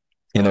good,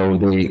 they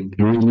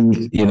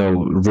really,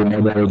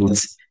 remodeled it.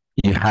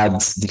 You had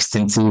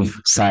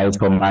distinctive sites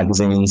for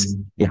magazines,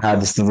 you had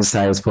distinctive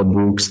sites for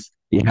books,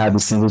 you had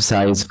distinctive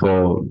sites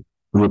for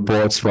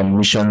reports from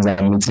missions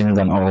and meetings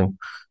and all.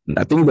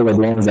 I think they were the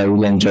ones that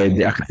really enjoyed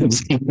the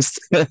archives.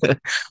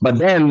 But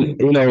then,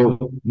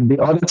 the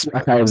other 2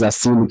 archives are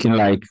still looking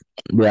like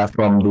they are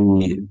from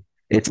the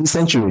 18th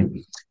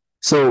century.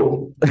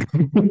 So,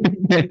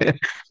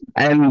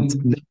 and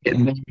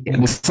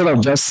they sort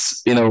of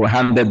just,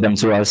 handed them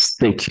to us,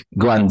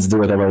 go and do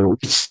whatever,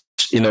 which,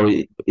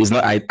 is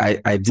not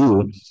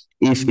ideal.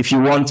 If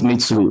you want me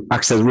to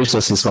access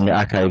resources from the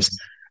archives,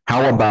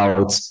 how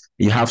about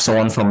you have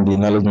someone from the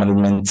knowledge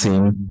management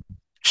team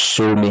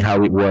show me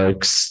how it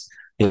works?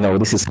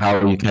 This is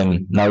how you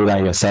can narrow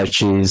down your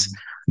searches.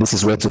 This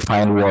is where to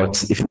find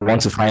what. If you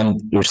want to find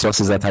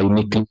resources that are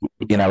uniquely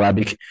in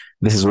Arabic,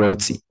 this is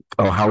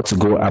or how to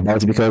go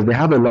about it, because they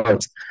have a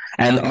lot.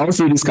 And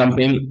also this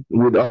campaign,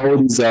 with all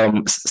these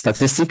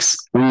statistics,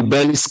 we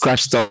barely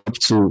scratched up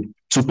to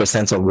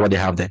 2% of what they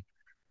have there.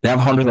 They have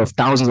hundreds of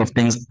thousands of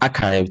things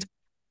archived,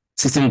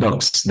 system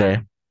docs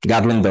there,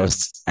 gathering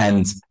dust,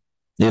 and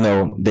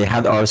they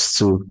had us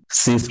to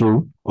see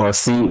through or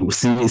see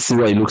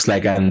what it looks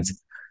like, and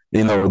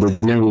they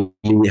didn't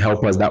really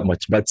help us that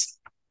much. But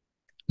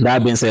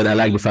that being said, I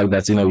like the fact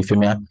that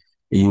Euphemia,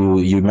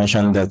 you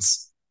mentioned that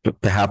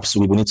perhaps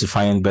we need to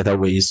find better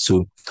ways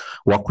to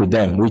work with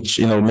them, which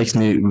makes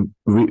me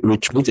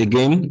retreat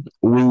again.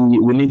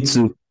 We need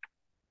to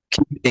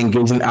keep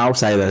engaging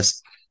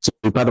outsiders to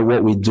be part of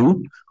what we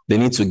do. They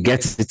need to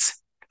get it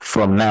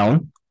from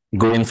now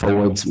going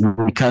forward.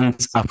 We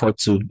can't afford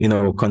to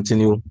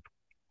continue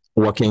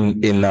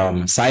working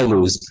in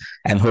silos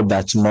and hope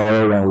that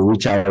tomorrow when we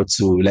reach out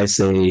to, let's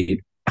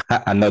say,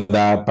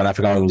 another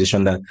Pan-African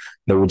organization, that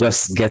they will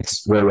just get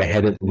where we're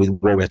headed with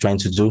what we're trying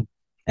to do,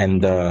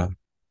 and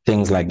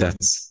things like that.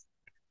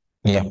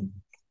 Yeah.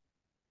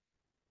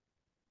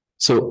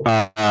 So,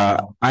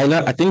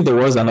 Isla, I think there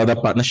was another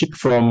partnership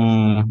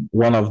from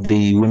one of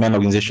the women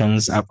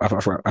organizations. I've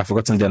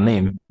forgotten their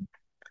name.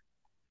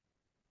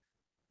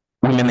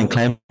 Women in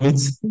Climate.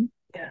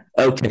 Yeah.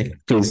 Okay,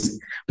 please.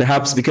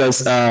 Perhaps because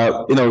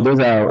those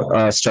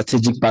are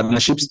strategic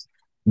partnerships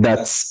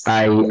that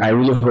I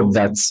really hope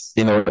that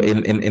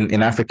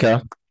in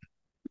Africa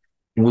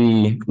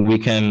we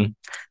can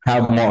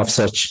have more of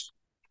such.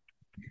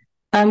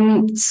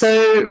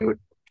 So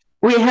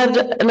we had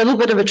a little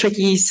bit of a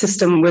tricky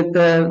system with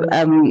the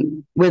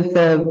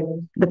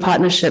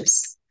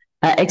partnerships,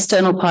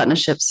 external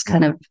partnerships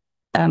kind of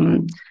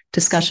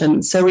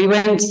discussion. So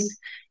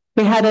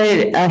we had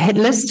a hit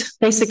list,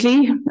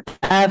 basically,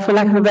 for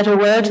lack of a better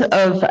word,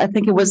 of, I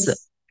think it was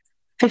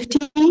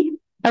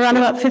around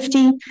about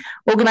 50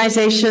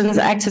 organizations,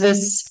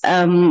 activists,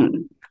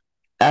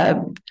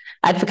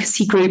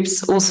 advocacy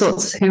groups, all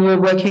sorts, who were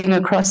working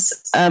across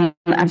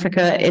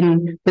Africa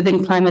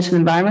within climate and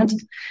environment.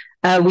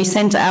 We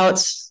sent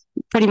out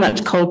pretty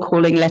much cold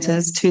calling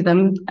letters to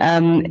them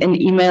in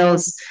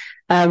emails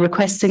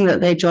requesting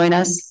that they join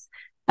us.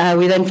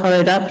 We then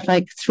followed up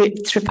like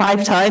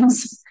 5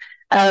 times.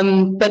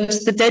 But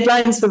the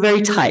deadlines were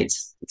very tight.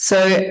 So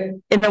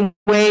in a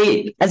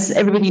way, as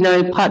everybody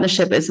knows,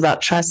 partnership is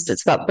about trust.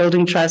 It's about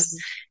building trust.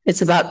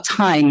 It's about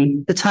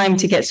time, the time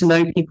to get to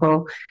know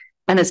people.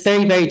 And it's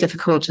very, very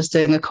difficult just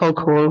doing a cold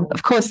call.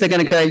 Of course, they're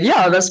going to go,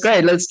 yeah, that's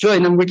great. Let's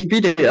join on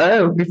Wikipedia. Oh,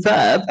 it'll be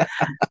fab.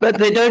 But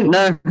they don't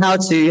know how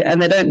to,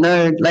 and they don't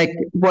know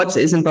what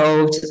is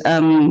involved.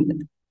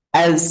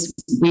 As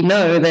we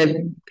know,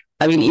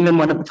 even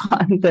one of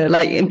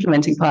the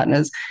implementing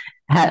partners,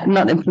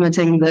 not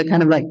implementing, the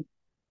kind of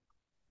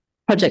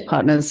project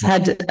partners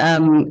had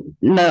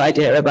no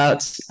idea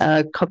about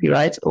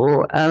copyright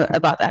or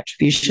about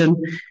attribution.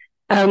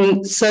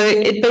 So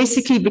it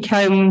basically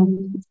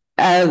became,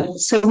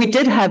 so we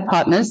did have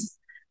partners,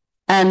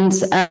 and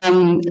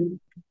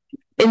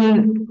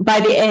by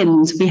the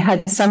end, we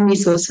had some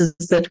resources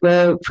that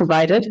were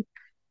provided.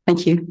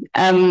 Thank you.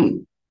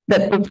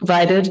 That were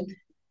provided,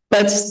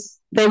 but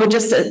they were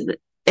just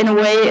in a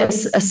way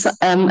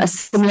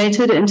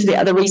assimilated into the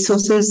other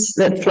resources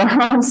that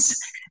Florence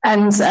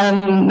and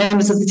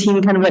members of the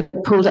team kind of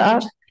pulled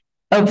out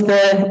of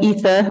the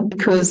ether,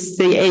 because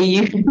the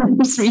AU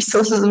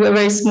resources were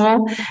very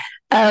small.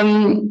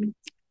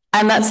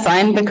 And that's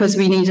fine because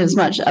we need as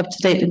much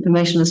up-to-date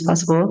information as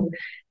possible.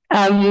 But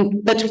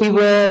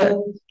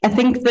I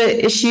think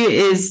the issue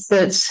is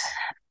that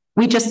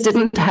we just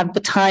didn't have the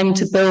time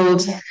to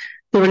build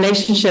the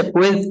relationship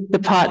with the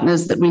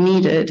partners that we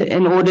needed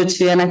in order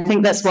to, and I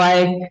think that's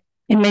why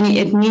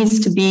it needs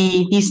to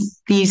be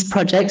these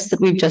projects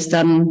that we've just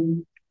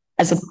done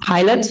as a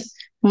pilot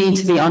need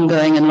to be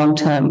ongoing and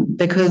long-term,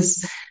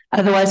 because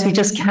otherwise you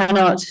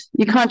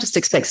can't just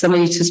expect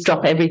somebody to just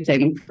drop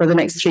everything for the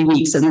next 3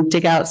 weeks and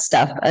dig out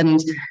stuff and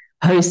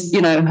host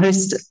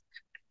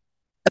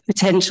a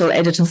potential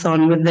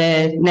editathon with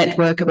their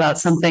network about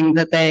something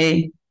that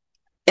they,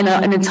 in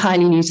an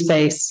entirely new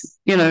space.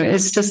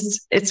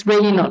 It's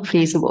really not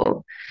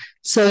feasible.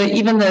 So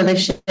even though they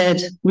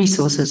shared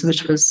resources,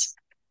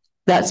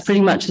 that's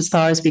pretty much as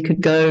far as we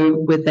could go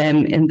with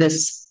them in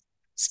this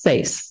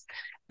space.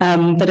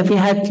 But if we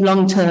had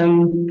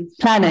long-term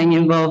planning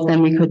involved,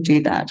 then we could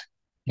do that.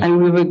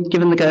 And we were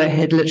given the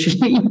go-ahead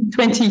literally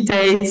 20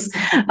 days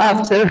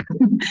after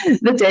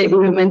the date we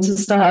were meant to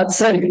start.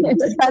 So it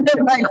kind of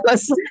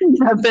was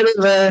a bit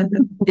of a,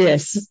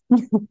 yes.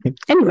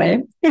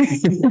 Anyway,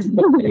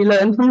 you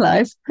learn from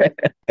life.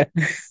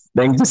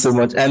 Thank you so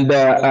much. And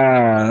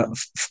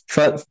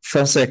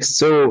Francesc,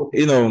 so,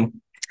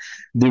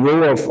 the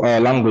role of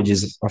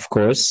languages, of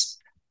course,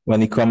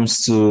 when it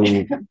comes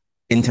to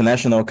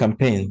international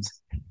campaigns,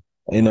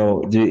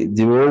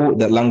 the role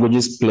that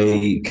languages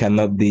play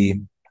cannot be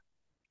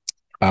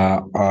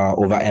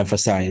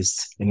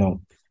overemphasized.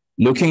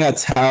 Looking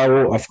at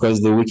how, of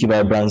course, the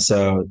Wikivibrance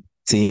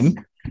team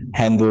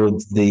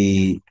handled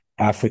the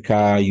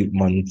Africa Youth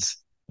Month,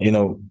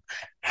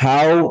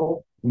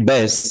 how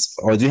best,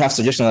 or do you have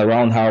suggestions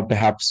around how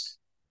perhaps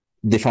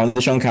the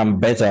foundation can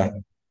better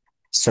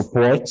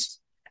support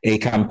a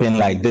campaign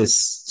like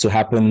this to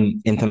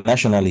happen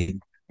internationally?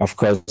 Of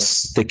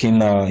course,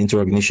 taking into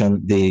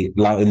recognition the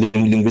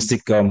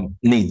linguistic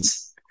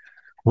needs.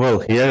 Well,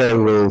 here I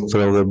will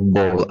throw the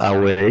ball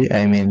away.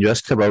 I mean, you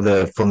asked about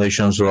the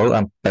foundation's role,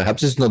 and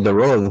perhaps it's not the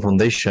role of the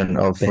foundation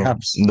of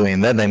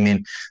doing that. I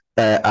mean,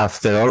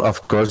 after all,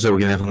 of course, the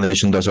Wikimedia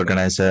Foundation does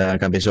organize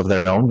campaigns of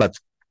their own, but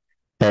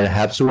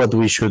perhaps what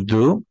we should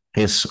do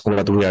is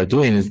what we are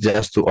doing is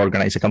just to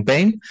organize a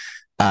campaign.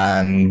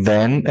 And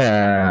then,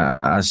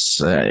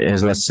 as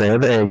let's say,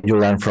 you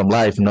learn from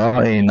life, no?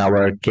 In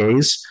our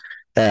case,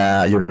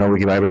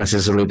 Wikivibrance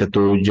is related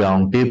to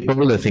young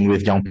people. The thing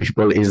with young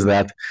people is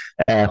that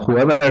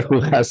whoever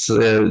who has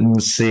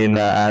seen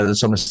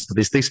some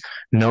statistics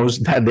knows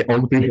that the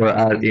old people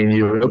are in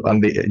Europe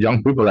and the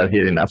young people are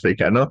here in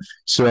Africa. No,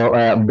 so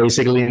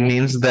basically it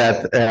means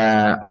that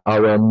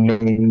our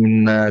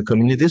main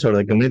communities, or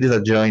the communities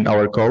that join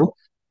our call,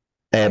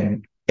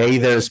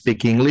 either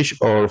speak English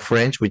or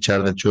French, which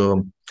are the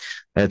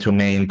two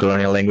main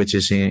colonial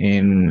languages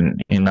in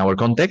our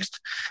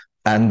context.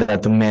 And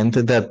that meant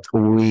that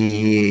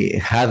we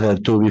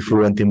had to be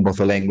fluent in both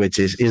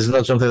languages. It's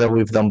not something that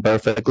we've done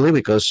perfectly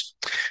because,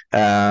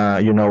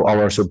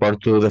 our support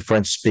to the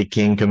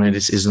French-speaking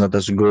communities is not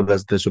as good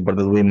as the support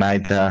that we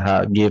might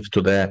give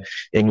to the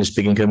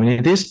English-speaking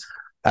communities.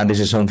 And this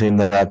is something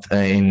that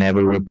in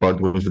every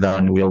report we've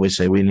done, we always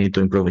say we need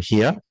to improve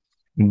here.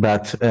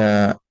 But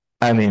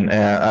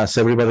as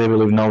everybody I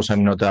believe knows,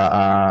 I'm not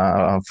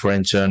a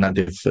French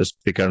native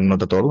speaker,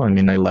 not at all. I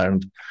mean, I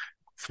learned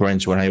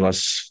French when I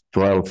was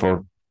 12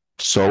 or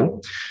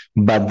so.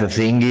 But the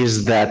thing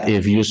is that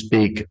if you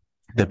speak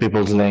the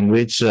people's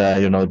language,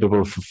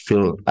 people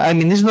feel,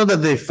 it's not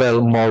that they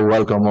feel more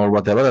welcome or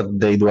whatever,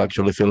 they do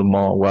actually feel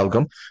more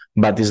welcome,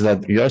 but it's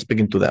that you are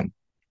speaking to them.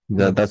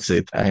 That's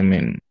it.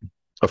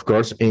 Of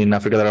course, in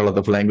Africa, there are a lot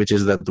of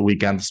languages that we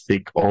can't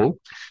speak all,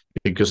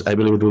 because I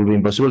believe it will be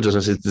impossible, just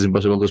as it is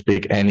impossible to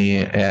speak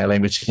any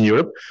language in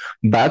Europe.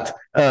 But,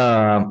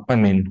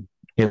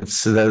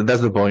 that's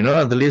the point, no?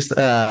 At least,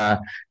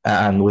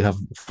 and we have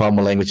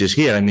formal languages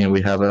here.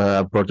 We have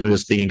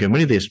Portuguese-speaking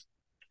communities,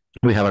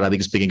 we have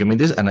Arabic-speaking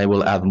communities, and I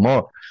will add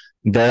more.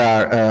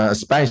 There are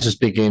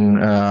Spanish-speaking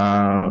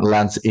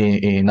lands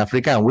in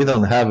Africa, and we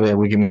don't have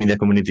Wikimedia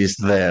communities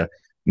there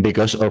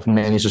because of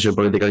many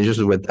socio-political issues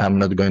that I'm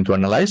not going to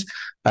analyze.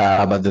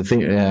 But the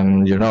thing,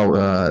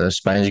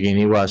 Spanish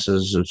Guinea was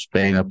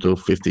Spain up to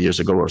 50 years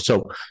ago or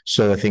so.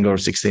 So I think, or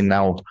 16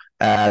 now.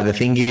 The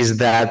thing is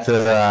that,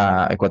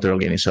 Equatorial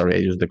Guinea, sorry, I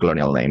used the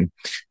colonial name.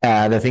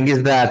 The thing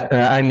is that,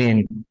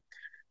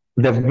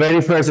 the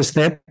very first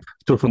step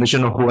to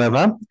foundation or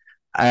whoever,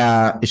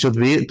 it should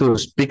be to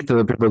speak to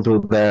the people to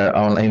their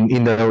own,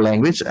 in their own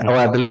language, or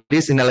at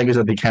least in a language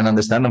that they can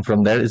understand, and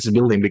from there it's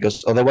building,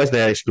 because otherwise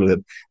they are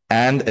excluded.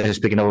 And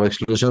speaking of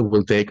exclusion,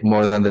 will take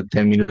more than the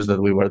 10 minutes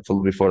that we were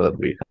told before that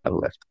we have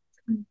left.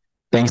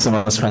 Thanks so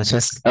much,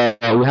 Francesc.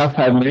 We have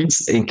 5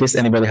 minutes in case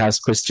anybody has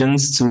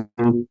questions to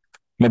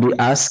maybe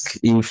ask,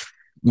 if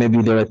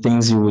maybe there are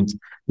things you would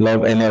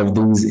love any of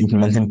these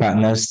implementing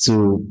partners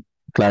to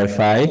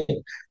clarify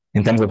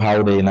in terms of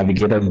how they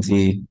navigated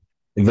the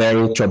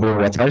very troubled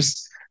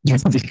waters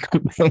during the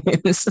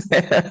campaigns.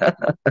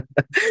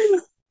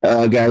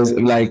 guys,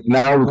 like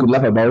now we could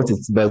laugh about it,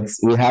 but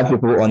we have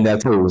people on their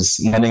toes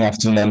morning,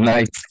 afternoon, and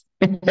night.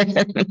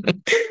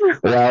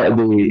 While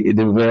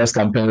the various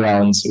campaign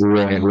rounds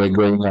were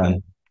going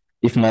on.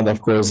 If not,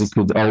 of course, you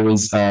could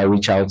always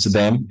reach out to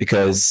them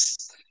because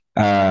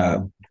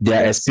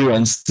their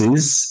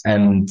experiences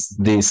and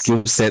the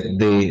skill set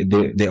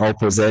they all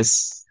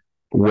possess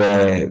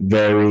were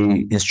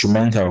very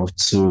instrumental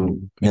to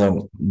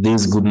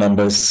these good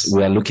numbers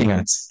we are looking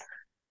at.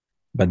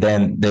 But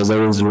then there's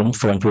always room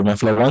for improvement.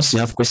 Florence, you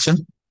have a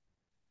question?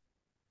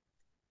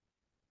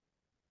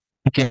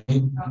 Okay.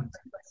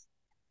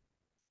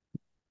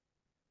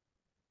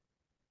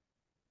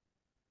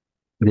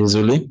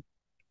 Désolé.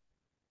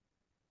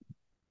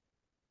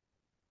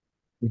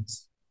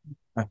 Yes.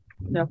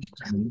 Yeah,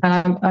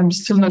 and I'm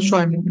still not sure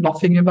I'm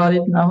laughing about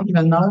it now,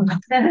 even now.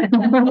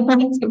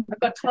 I've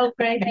got 12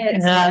 grey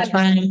hairs. Yeah,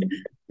 trying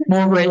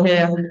more grey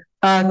hair.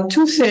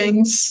 Two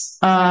things.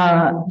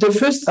 The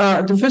first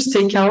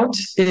takeout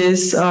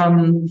is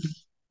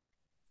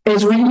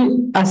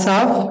really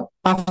Asaf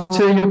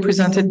after you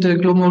presented the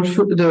global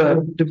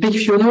the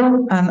big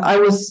funnel, and I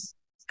was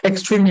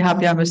extremely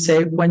happy, I must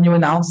say, when you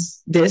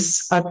announced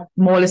this at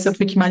more or less at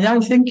Wikimedia, I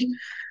think.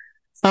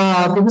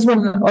 Because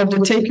one of the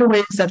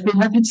takeaways that we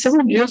have been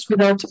several years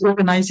without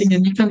organizing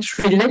an event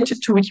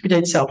related to Wikipedia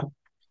itself.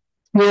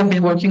 We have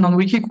been working on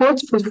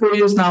Wikiquotes for 4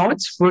 years now.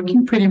 It's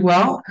working pretty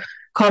well.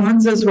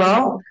 Commons as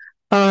well,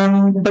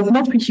 but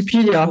not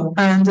Wikipedia.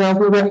 And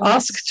we were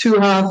asked to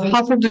have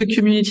half of the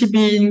community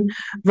being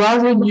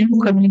rather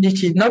new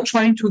community, not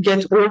trying to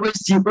get always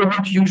the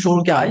old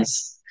usual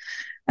guys.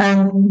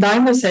 And I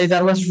must say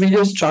that was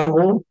really a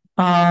struggle.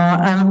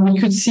 And we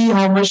could see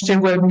how much they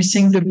were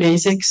missing the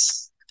basics,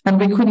 and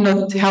we could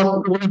not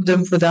help all of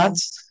them for that.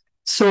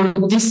 So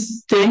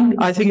this thing,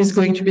 I think, is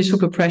going to be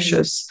super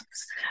precious.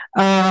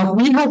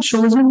 We had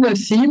chosen a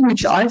theme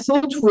which I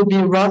thought would be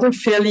rather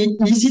fairly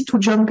easy to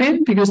jump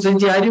in, because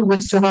the idea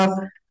was to have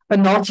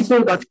an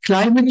article about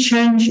climate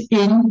change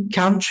in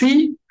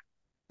country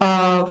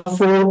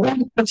for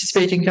all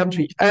participating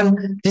countries.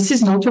 And this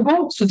is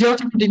notable. So the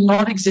article did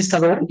not exist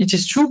at all. It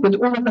is true, but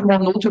all of them are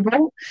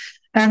notable.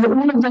 And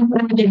all of them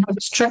already have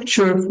a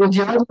structure for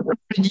the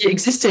already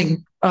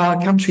existing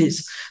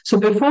countries. So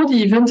before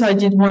the event, I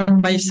did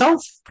one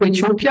myself for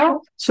Ethiopia.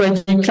 So I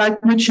did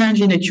climate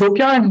change in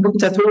Ethiopia and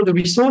looked at all the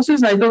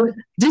resources. I thought,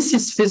 this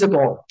is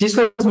feasible. This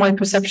was my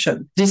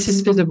perception. This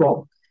is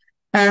feasible.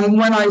 And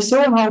when I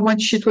saw how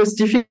much it was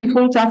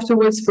difficult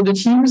afterwards for the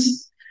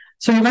teams,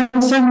 so you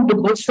mentioned the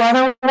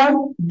Botswana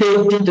one, they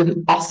did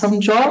an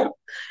awesome job.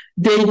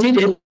 They did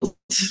it.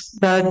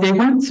 They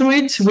went through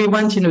it. We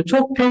went in a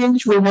talk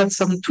page. We had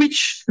some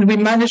Twitch, and we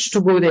managed to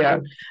go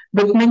there.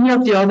 But many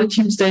of the other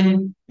teams, they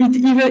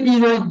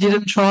either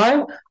didn't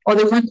try, or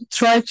they went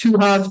try to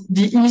have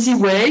the easy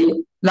way,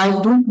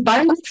 like don't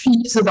buy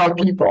fees about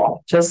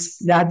people.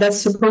 Just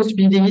that's supposed to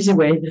be the easy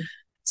way.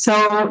 So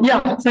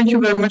yeah, thank you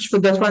very much for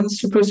that one.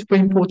 Super, super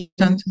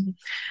important.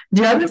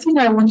 The other thing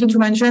I wanted to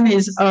mention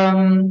is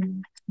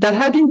that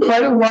had been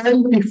quite a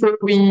while before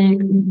we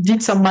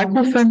did some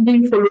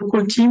micro-funding for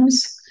local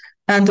teams.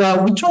 And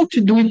we tried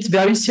to do it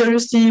very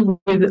seriously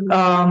with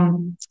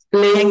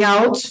laying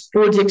out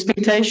all the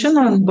expectation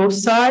on both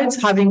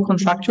sides, having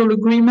contractual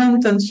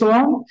agreement and so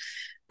on.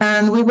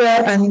 And we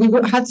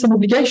had some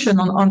obligation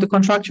on the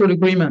contractual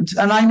agreement.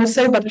 And I must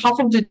say that half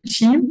of the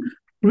team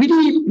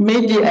really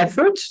made the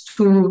effort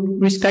to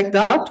respect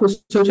that to a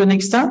certain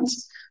extent.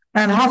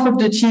 And half of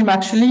the team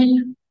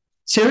actually,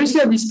 seriously,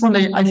 at this point,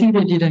 I think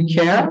they didn't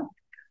care.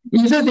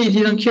 Either they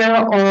didn't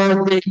care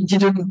or they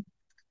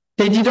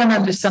didn't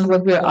understand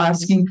what we were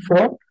asking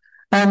for.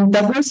 And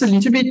that was a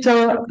little bit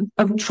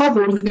of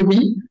trouble for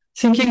me,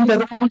 thinking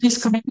that all these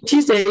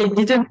communities, they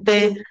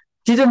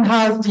didn't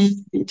have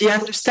the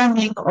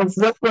understanding of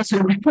what was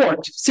a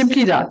report.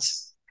 Simply that.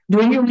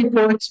 Doing a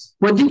report,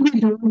 what did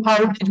we do?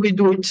 How did we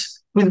do it?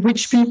 With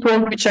which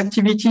people, which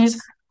activities?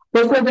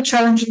 What were the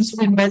challenges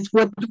we met?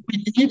 What do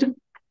we need?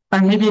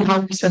 And maybe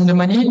how we spend the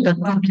money, that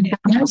would be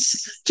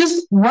bonus.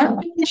 Just one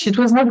page, it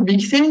was not a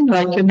big thing,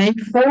 like an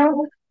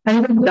A4,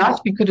 and even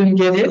that, we couldn't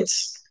get it.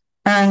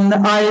 And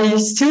I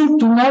still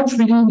do not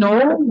really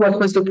know what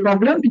was the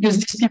problem, because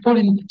these people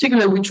in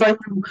particular, we try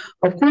to,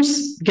 of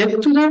course,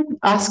 get to them,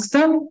 ask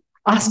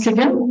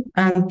again,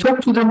 and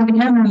talk to them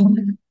again,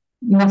 and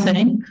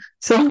nothing.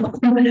 So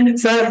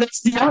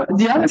that's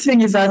the other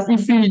thing is that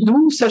if we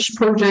do such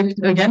project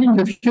again in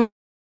the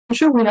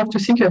future, we have to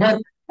think ahead.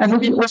 And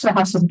we also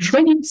have some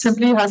training,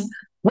 simply as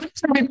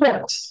what's a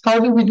report? How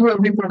do we do a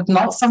report?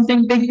 Not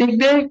something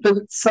big, but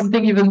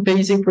something even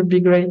basic would be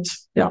great.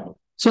 Yeah.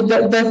 So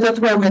that's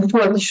where we had 2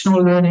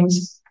 additional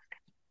learnings.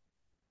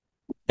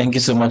 Thank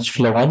you so much,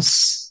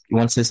 Florence. You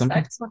want to say something?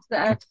 I just wanted to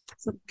add.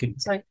 Okay.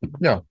 Sorry.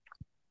 No.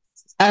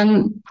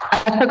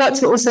 I forgot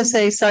to also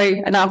say,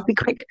 sorry, and I'll be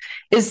quick,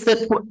 is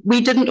that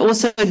we didn't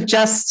also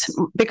just,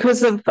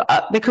 because of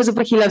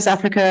Wiki Loves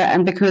Africa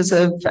and because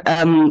of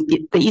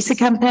the Easter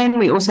campaign,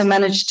 we also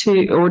managed to,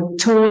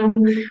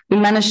 we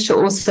managed to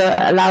also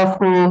allow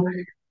for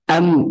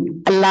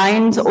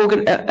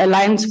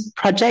aligned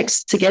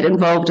projects to get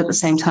involved at the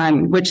same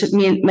time, which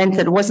meant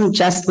that it wasn't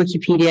just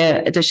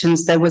Wikipedia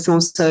editions. There was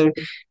also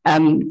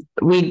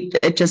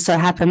it just so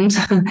happened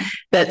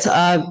that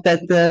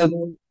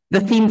the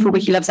theme for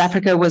Wiki Loves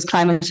Africa was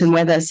climate and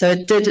weather. So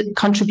it did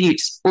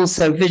contribute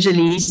also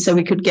visually. So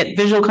we could get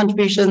visual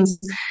contributions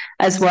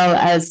as well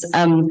as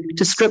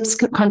to scripts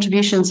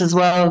contributions as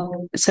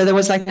well. So there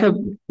was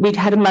we'd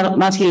had a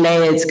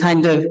multi-layered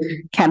kind of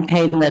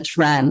campaign that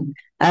ran.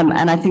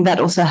 And I think that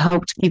also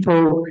helped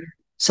people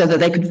so that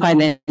they could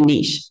find their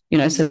niche,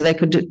 so they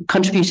could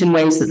contribute in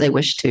ways that they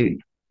wish to.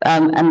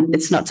 And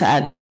it's not to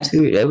add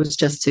to, it was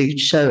just to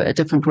show a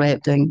different way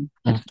of doing.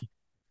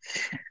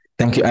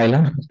 Thank you,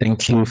 Isla.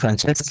 Thank you,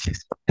 Francesc.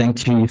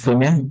 Thank you,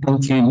 Euphemia.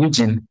 Thank you,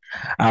 Eugene.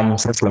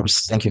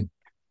 Ceslause. Thank you.